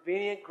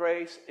 Prevenient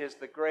grace is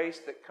the grace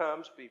that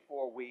comes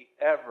before we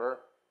ever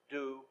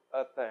do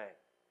a thing.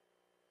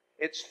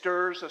 It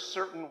stirs a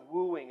certain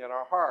wooing in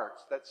our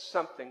hearts that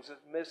something's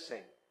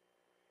missing.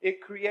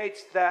 It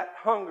creates that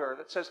hunger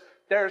that says,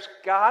 there's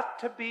got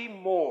to be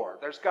more.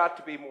 There's got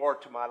to be more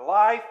to my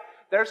life.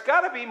 There's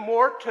got to be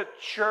more to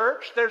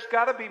church. There's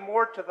got to be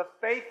more to the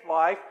faith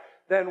life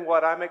than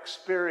what I'm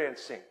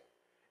experiencing.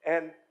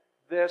 And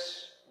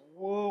this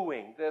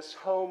wooing, this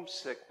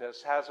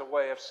homesickness has a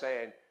way of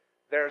saying,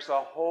 there's a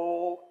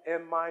hole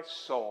in my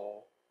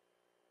soul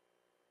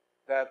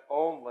that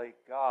only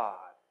God,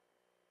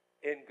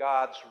 in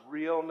God's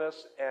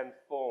realness and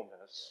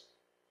fullness,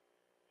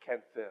 can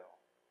fill.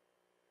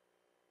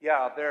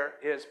 Yeah, there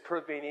is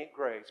prevenient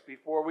grace.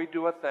 Before we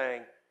do a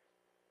thing,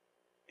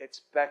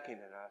 it's beckoning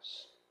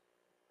us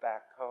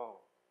back home.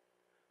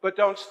 But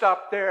don't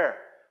stop there.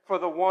 For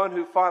the one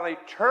who finally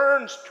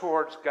turns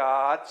towards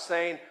God,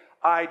 saying,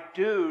 I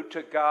do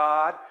to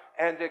God,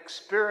 and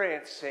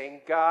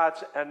experiencing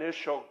God's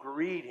initial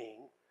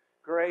greeting,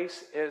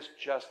 grace is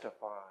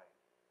justifying.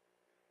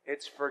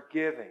 It's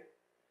forgiving.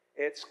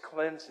 It's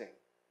cleansing.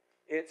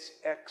 It's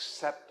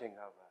accepting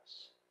of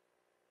us.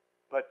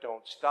 But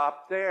don't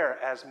stop there,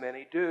 as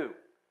many do.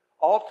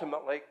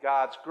 Ultimately,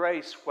 God's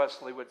grace,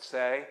 Wesley would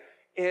say,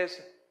 is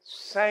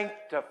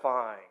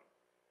sanctifying.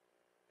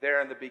 There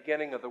in the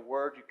beginning of the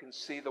word, you can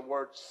see the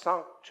word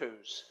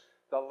sanctus,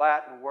 the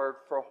Latin word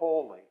for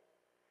holy.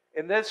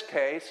 In this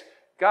case,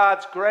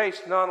 God's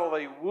grace not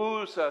only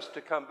woos us to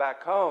come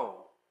back home,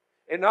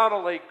 it not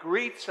only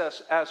greets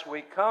us as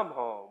we come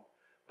home,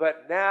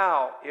 but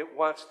now it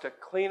wants to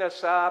clean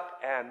us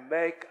up and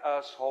make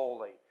us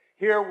holy.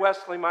 Here,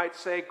 Wesley might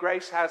say,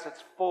 grace has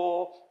its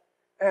full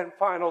and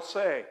final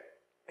say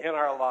in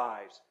our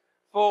lives,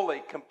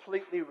 fully,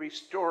 completely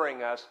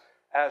restoring us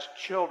as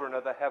children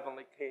of the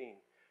heavenly King,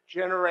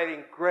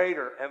 generating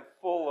greater and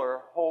fuller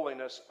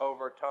holiness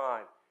over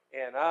time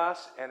in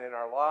us and in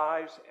our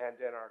lives and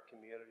in our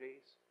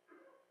communities.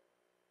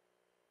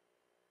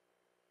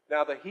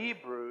 Now, the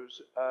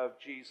Hebrews of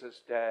Jesus'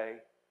 day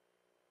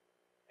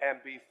and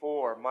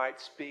before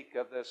might speak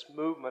of this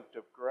movement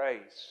of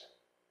grace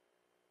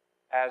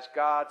as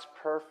God's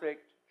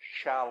perfect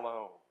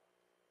shalom.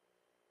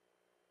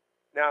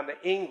 Now, in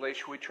the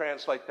English, we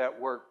translate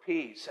that word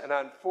peace, and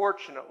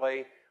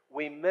unfortunately,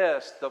 we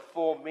miss the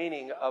full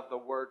meaning of the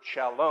word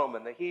shalom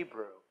in the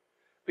Hebrew,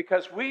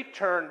 because we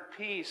turn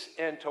peace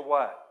into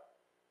what?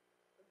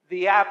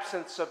 The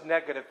absence of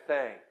negative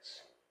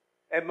things,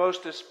 and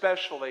most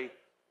especially,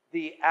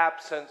 the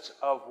absence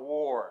of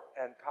war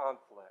and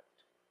conflict.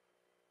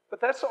 But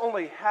that's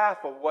only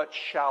half of what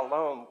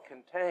shalom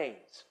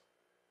contains.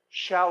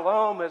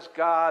 Shalom is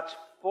God's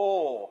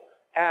full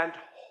and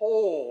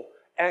whole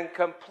and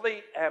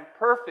complete and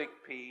perfect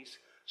peace.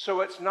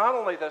 So it's not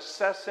only the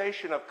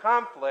cessation of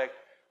conflict,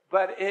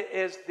 but it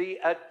is the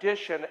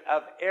addition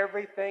of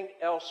everything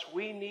else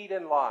we need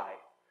in life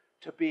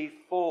to be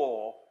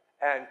full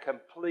and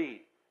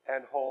complete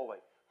and holy.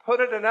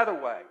 Put it another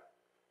way,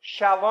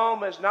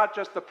 shalom is not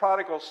just the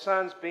prodigal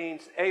son's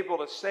being able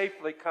to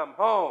safely come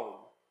home,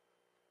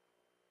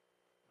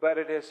 but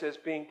it is his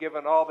being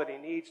given all that he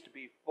needs to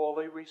be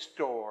fully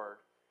restored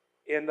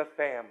in the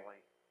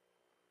family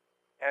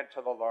and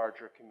to the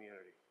larger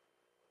community.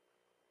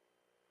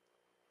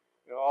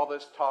 You know, all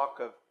this talk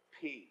of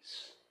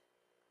peace,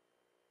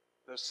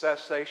 the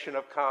cessation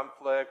of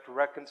conflict,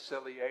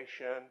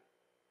 reconciliation,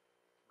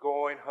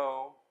 going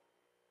home,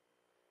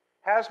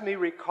 has me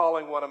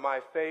recalling one of my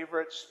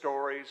favorite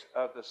stories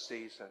of the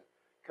season,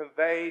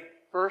 conveyed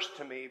first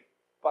to me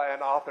by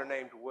an author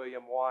named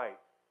William White.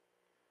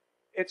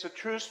 It's a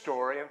true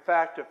story. In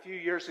fact, a few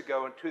years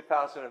ago in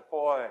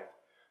 2005,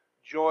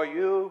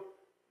 Joyeux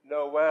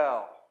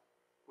Noel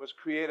was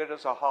created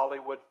as a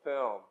Hollywood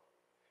film.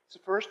 It's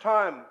the first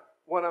time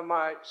one of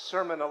my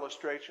sermon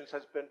illustrations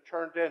has been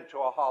turned into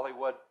a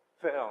Hollywood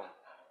film.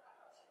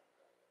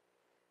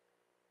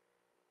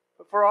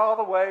 But for all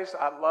the ways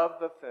I love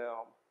the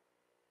film,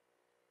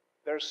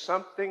 there's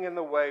something in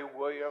the way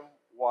William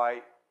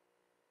White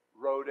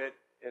wrote it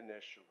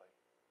initially.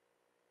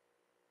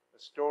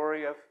 A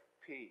story of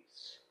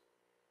peace.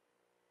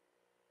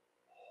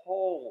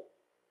 Whole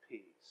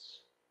peace.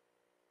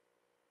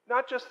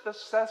 Not just the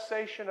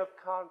cessation of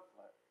conflict.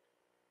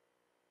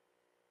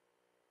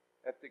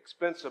 At the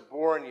expense of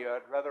boring you,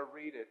 I'd rather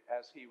read it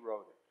as he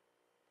wrote it.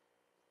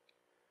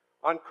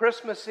 On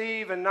Christmas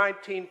Eve in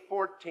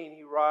 1914,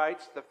 he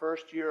writes, the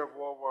first year of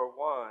World War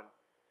I,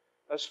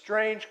 a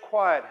strange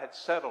quiet had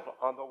settled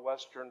on the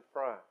Western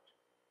Front,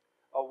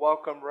 a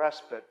welcome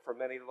respite for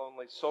many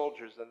lonely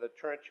soldiers in the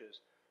trenches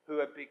who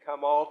had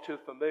become all too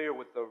familiar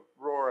with the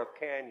roar of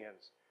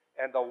cannons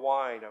and the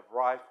whine of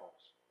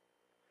rifles.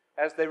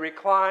 As they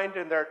reclined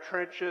in their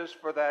trenches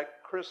for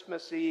that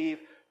Christmas Eve,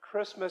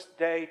 Christmas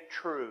Day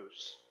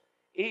truce,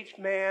 each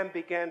man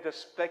began to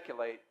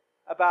speculate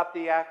about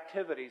the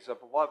activities of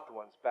loved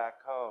ones back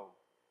home.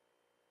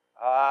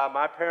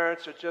 My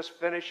parents are just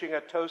finishing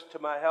a toast to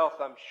my health,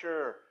 I'm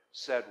sure,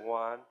 said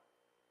one.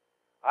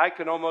 I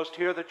can almost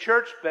hear the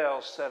church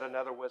bells, said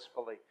another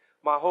wistfully.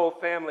 My whole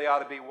family ought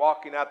to be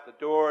walking out the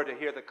door to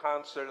hear the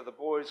concert of the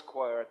boys'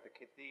 choir at the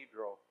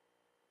cathedral.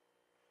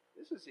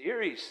 This is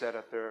eerie, said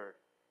a third.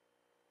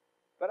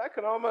 But I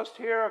can almost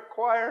hear a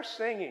choir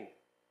singing.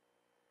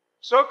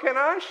 So can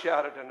I,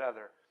 shouted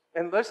another.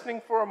 And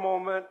listening for a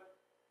moment,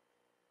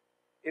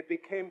 it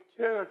became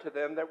clear to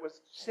them that was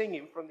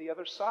singing from the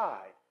other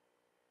side.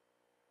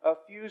 A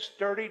few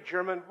sturdy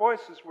German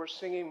voices were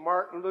singing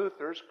Martin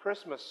Luther's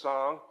Christmas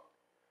song,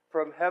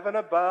 From heaven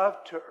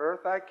above to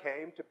earth I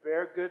came to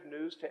bear good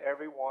news to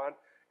everyone.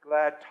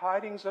 Glad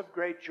tidings of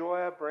great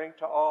joy I bring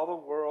to all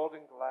the world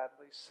and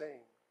gladly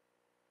sing.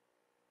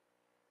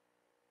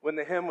 When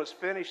the hymn was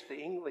finished, the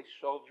English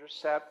soldiers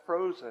sat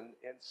frozen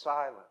in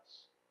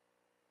silence.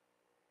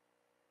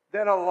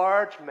 Then a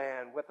large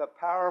man with a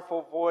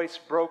powerful voice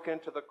broke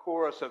into the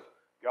chorus of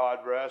God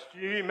rest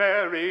ye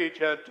merry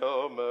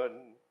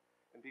gentlemen.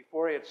 And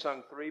before he had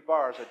sung 3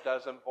 bars, a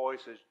dozen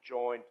voices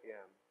joined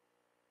him.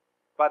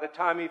 By the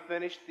time he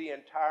finished, the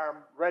entire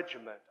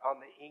regiment on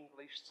the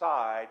English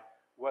side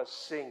was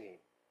singing.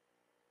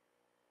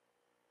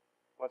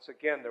 Once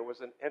again, there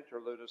was an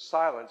interlude of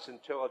silence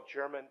until a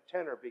German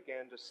tenor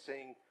began to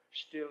sing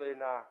Stille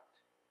Nacht,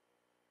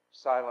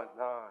 Silent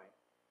Night.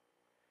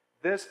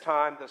 This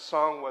time, the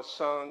song was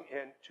sung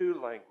in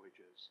 2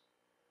 languages,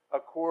 a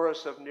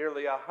chorus of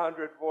nearly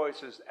 100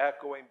 voices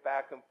echoing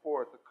back and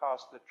forth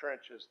across the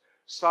trenches.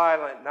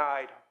 Silent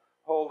night,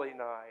 holy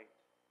night,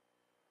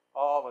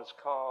 all is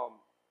calm,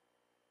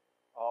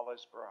 all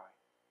is bright.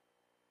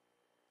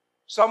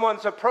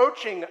 Someone's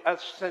approaching, a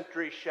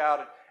sentry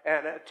shouted,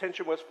 and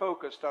attention was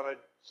focused on a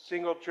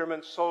single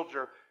German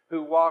soldier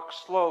who walked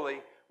slowly,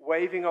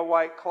 waving a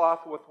white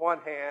cloth with one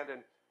hand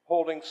and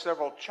holding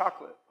several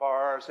chocolate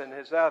bars in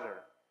his other.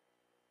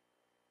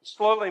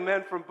 Slowly,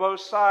 men from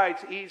both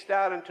sides eased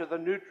out into the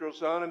neutral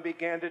zone and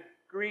began to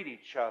greet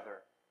each other.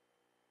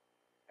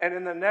 And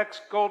in the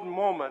next golden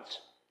moments,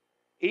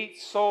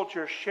 each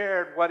soldier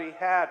shared what he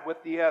had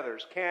with the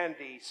others,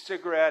 candy,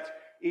 cigarettes,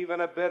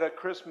 even a bit of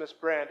Christmas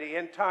brandy.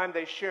 In time,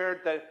 they shared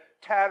the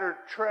tattered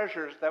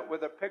treasures that were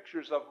the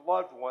pictures of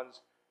loved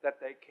ones that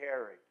they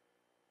carried.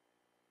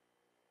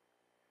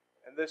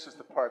 And this is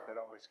the part that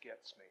always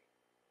gets me.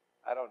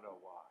 I don't know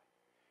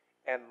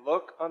why. And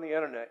look on the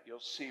internet, you'll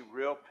see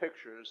real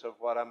pictures of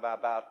what I'm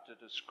about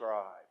to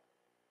describe.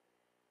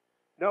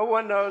 No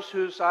one knows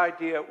whose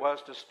idea it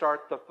was to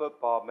start the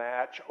football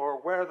match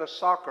or where the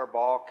soccer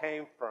ball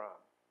came from.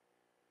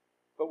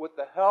 But with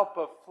the help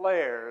of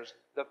flares,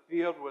 the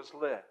field was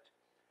lit.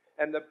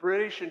 And the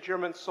British and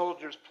German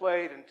soldiers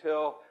played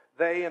until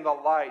they and the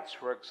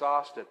lights were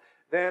exhausted.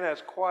 Then,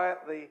 as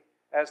quietly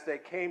as they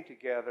came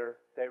together,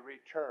 they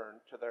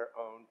returned to their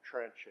own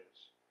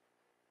trenches.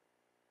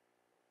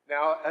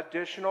 Now,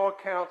 additional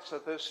accounts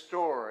of this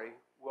story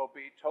will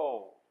be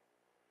told,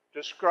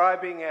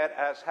 describing it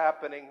as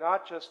happening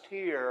not just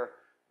here,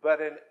 but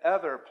in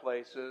other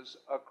places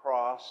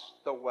across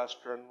the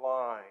Western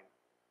line.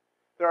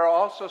 There are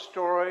also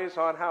stories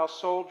on how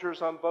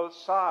soldiers on both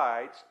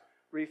sides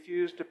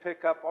refused to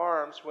pick up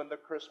arms when the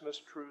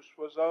Christmas truce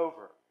was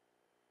over.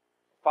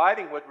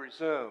 Fighting would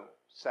resume,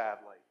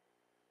 sadly,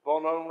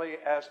 but only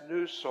as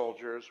new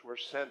soldiers were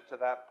sent to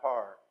that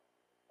part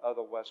of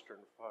the Western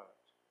Front.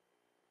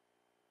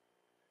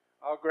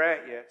 I'll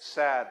grant you, it's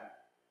sad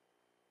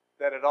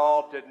that it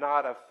all did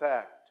not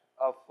affect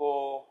a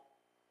full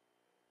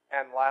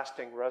and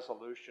lasting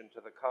resolution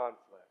to the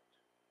conflict.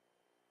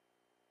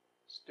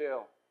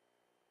 Still,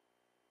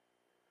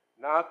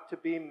 not to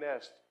be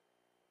missed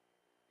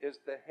is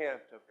the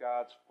hint of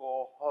God's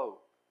full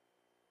hope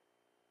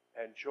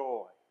and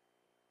joy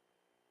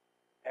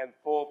and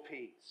full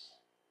peace,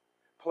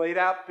 played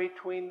out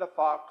between the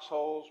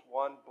foxholes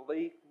one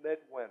bleak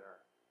midwinter,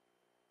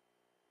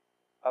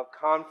 of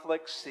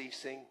conflict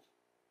ceasing,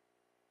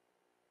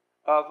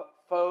 of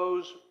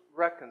foes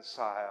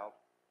reconciled,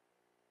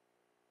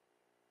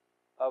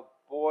 of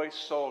boy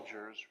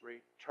soldiers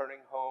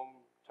returning home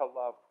to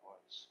loved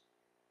ones,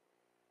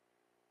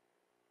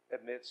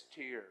 amidst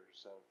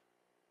tears of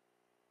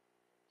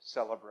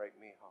celebrate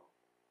me home.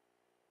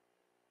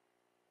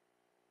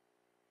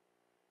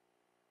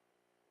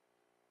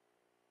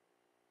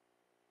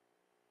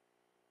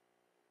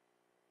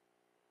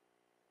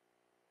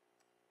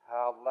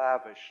 How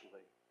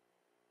lavishly,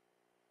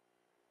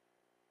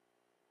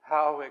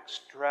 how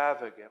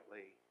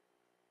extravagantly,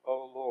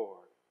 O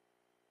Lord,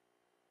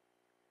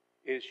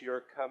 is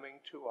your coming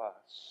to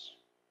us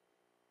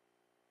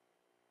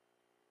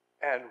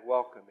and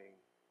welcoming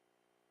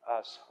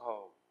us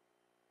home.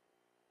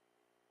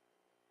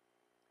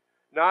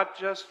 Not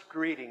just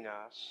greeting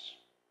us,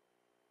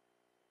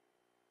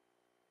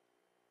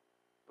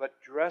 but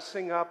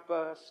dressing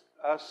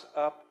us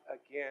up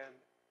again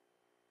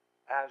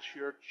as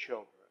your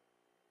children,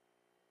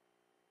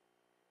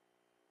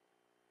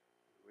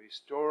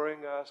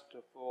 restoring us to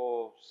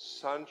full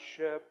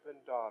sonship and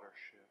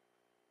daughtership.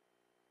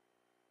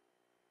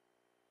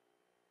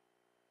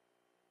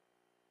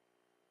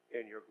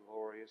 In your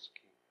glorious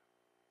kingdom.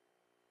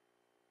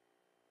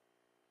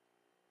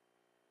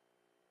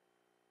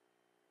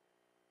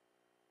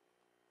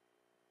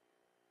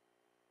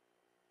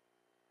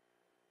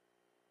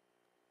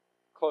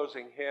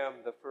 Closing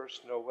hymn, the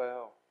First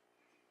Noel.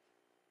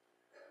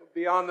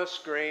 Beyond the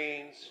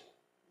screens,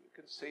 you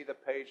can see the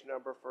page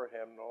number for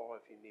hymnal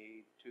if you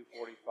need,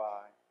 245.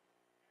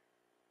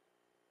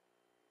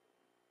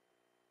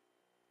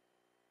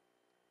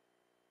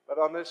 But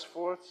on this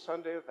fourth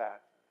Sunday of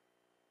Advent,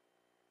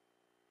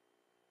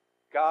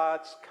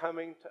 God's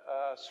coming to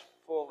us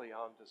fully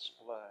on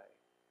display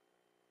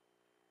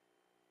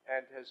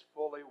and is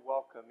fully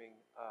welcoming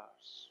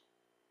us.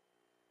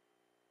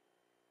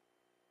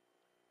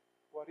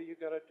 What are you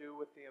going to do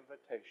with the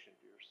invitation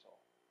to your soul?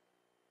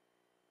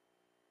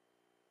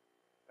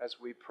 As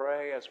we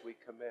pray, as we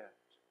commit,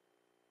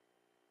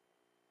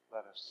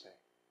 let us sing.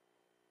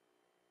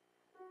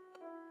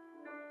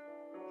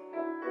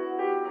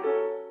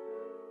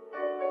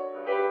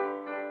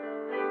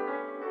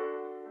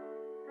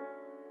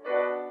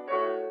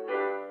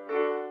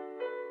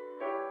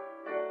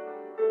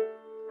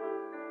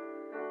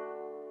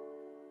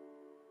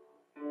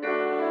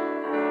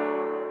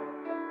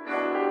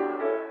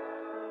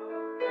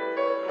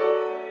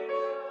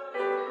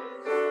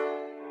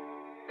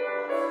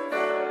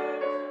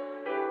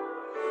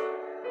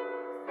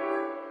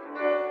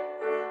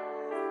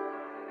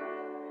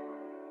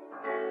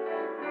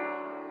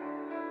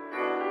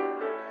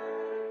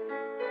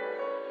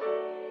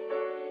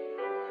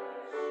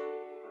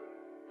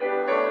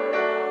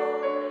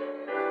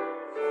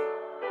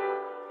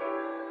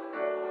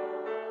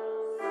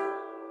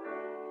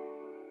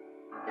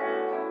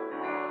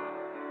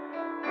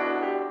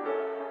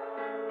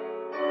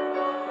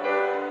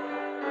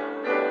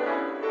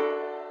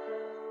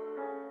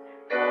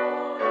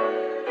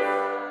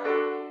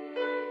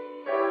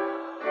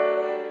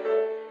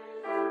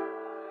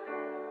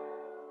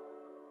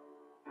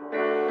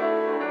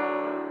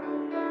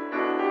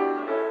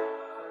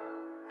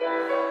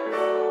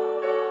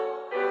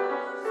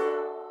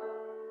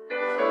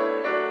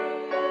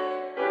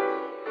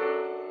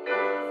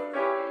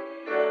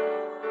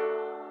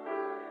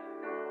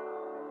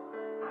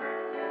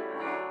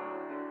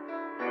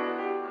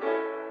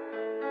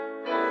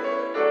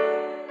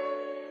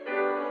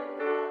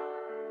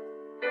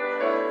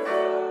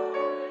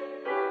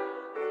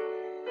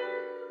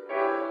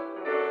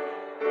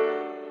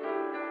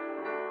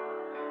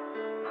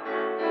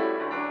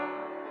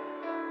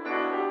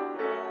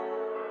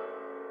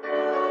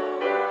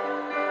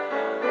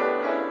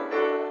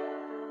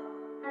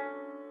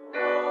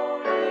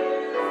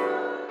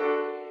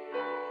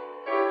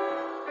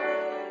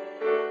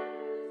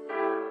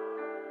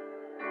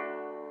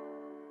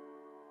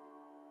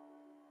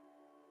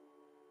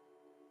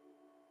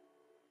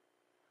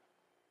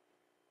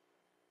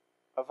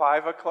 A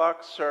 5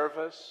 o'clock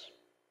service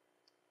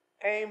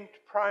aimed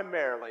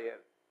primarily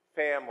at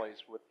families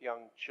with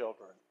young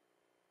children.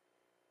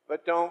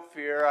 But don't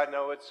fear, I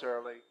know it's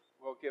early.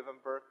 We'll give them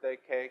birthday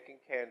cake and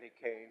candy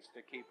canes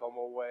to keep them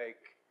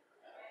awake.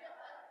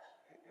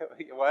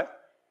 What?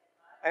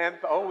 And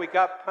we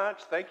got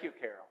punch. Thank you,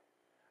 Carol.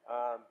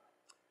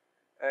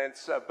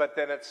 But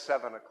then it's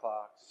 7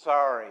 o'clock.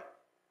 Sorry,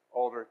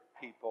 older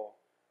people.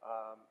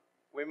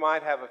 We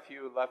might have a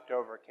few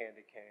leftover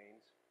candy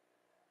canes.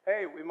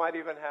 Hey, we might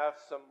even have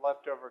some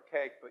leftover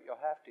cake, but you'll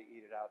have to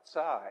eat it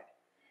outside.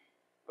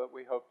 But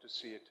we hope to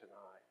see you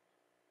tonight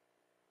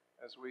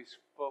as we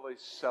fully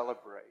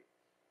celebrate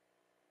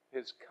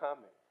his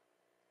coming,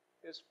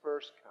 his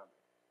first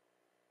coming,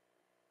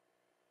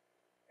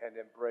 and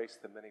embrace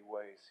the many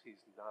ways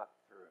he's not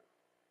through.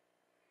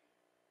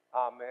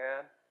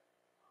 Amen.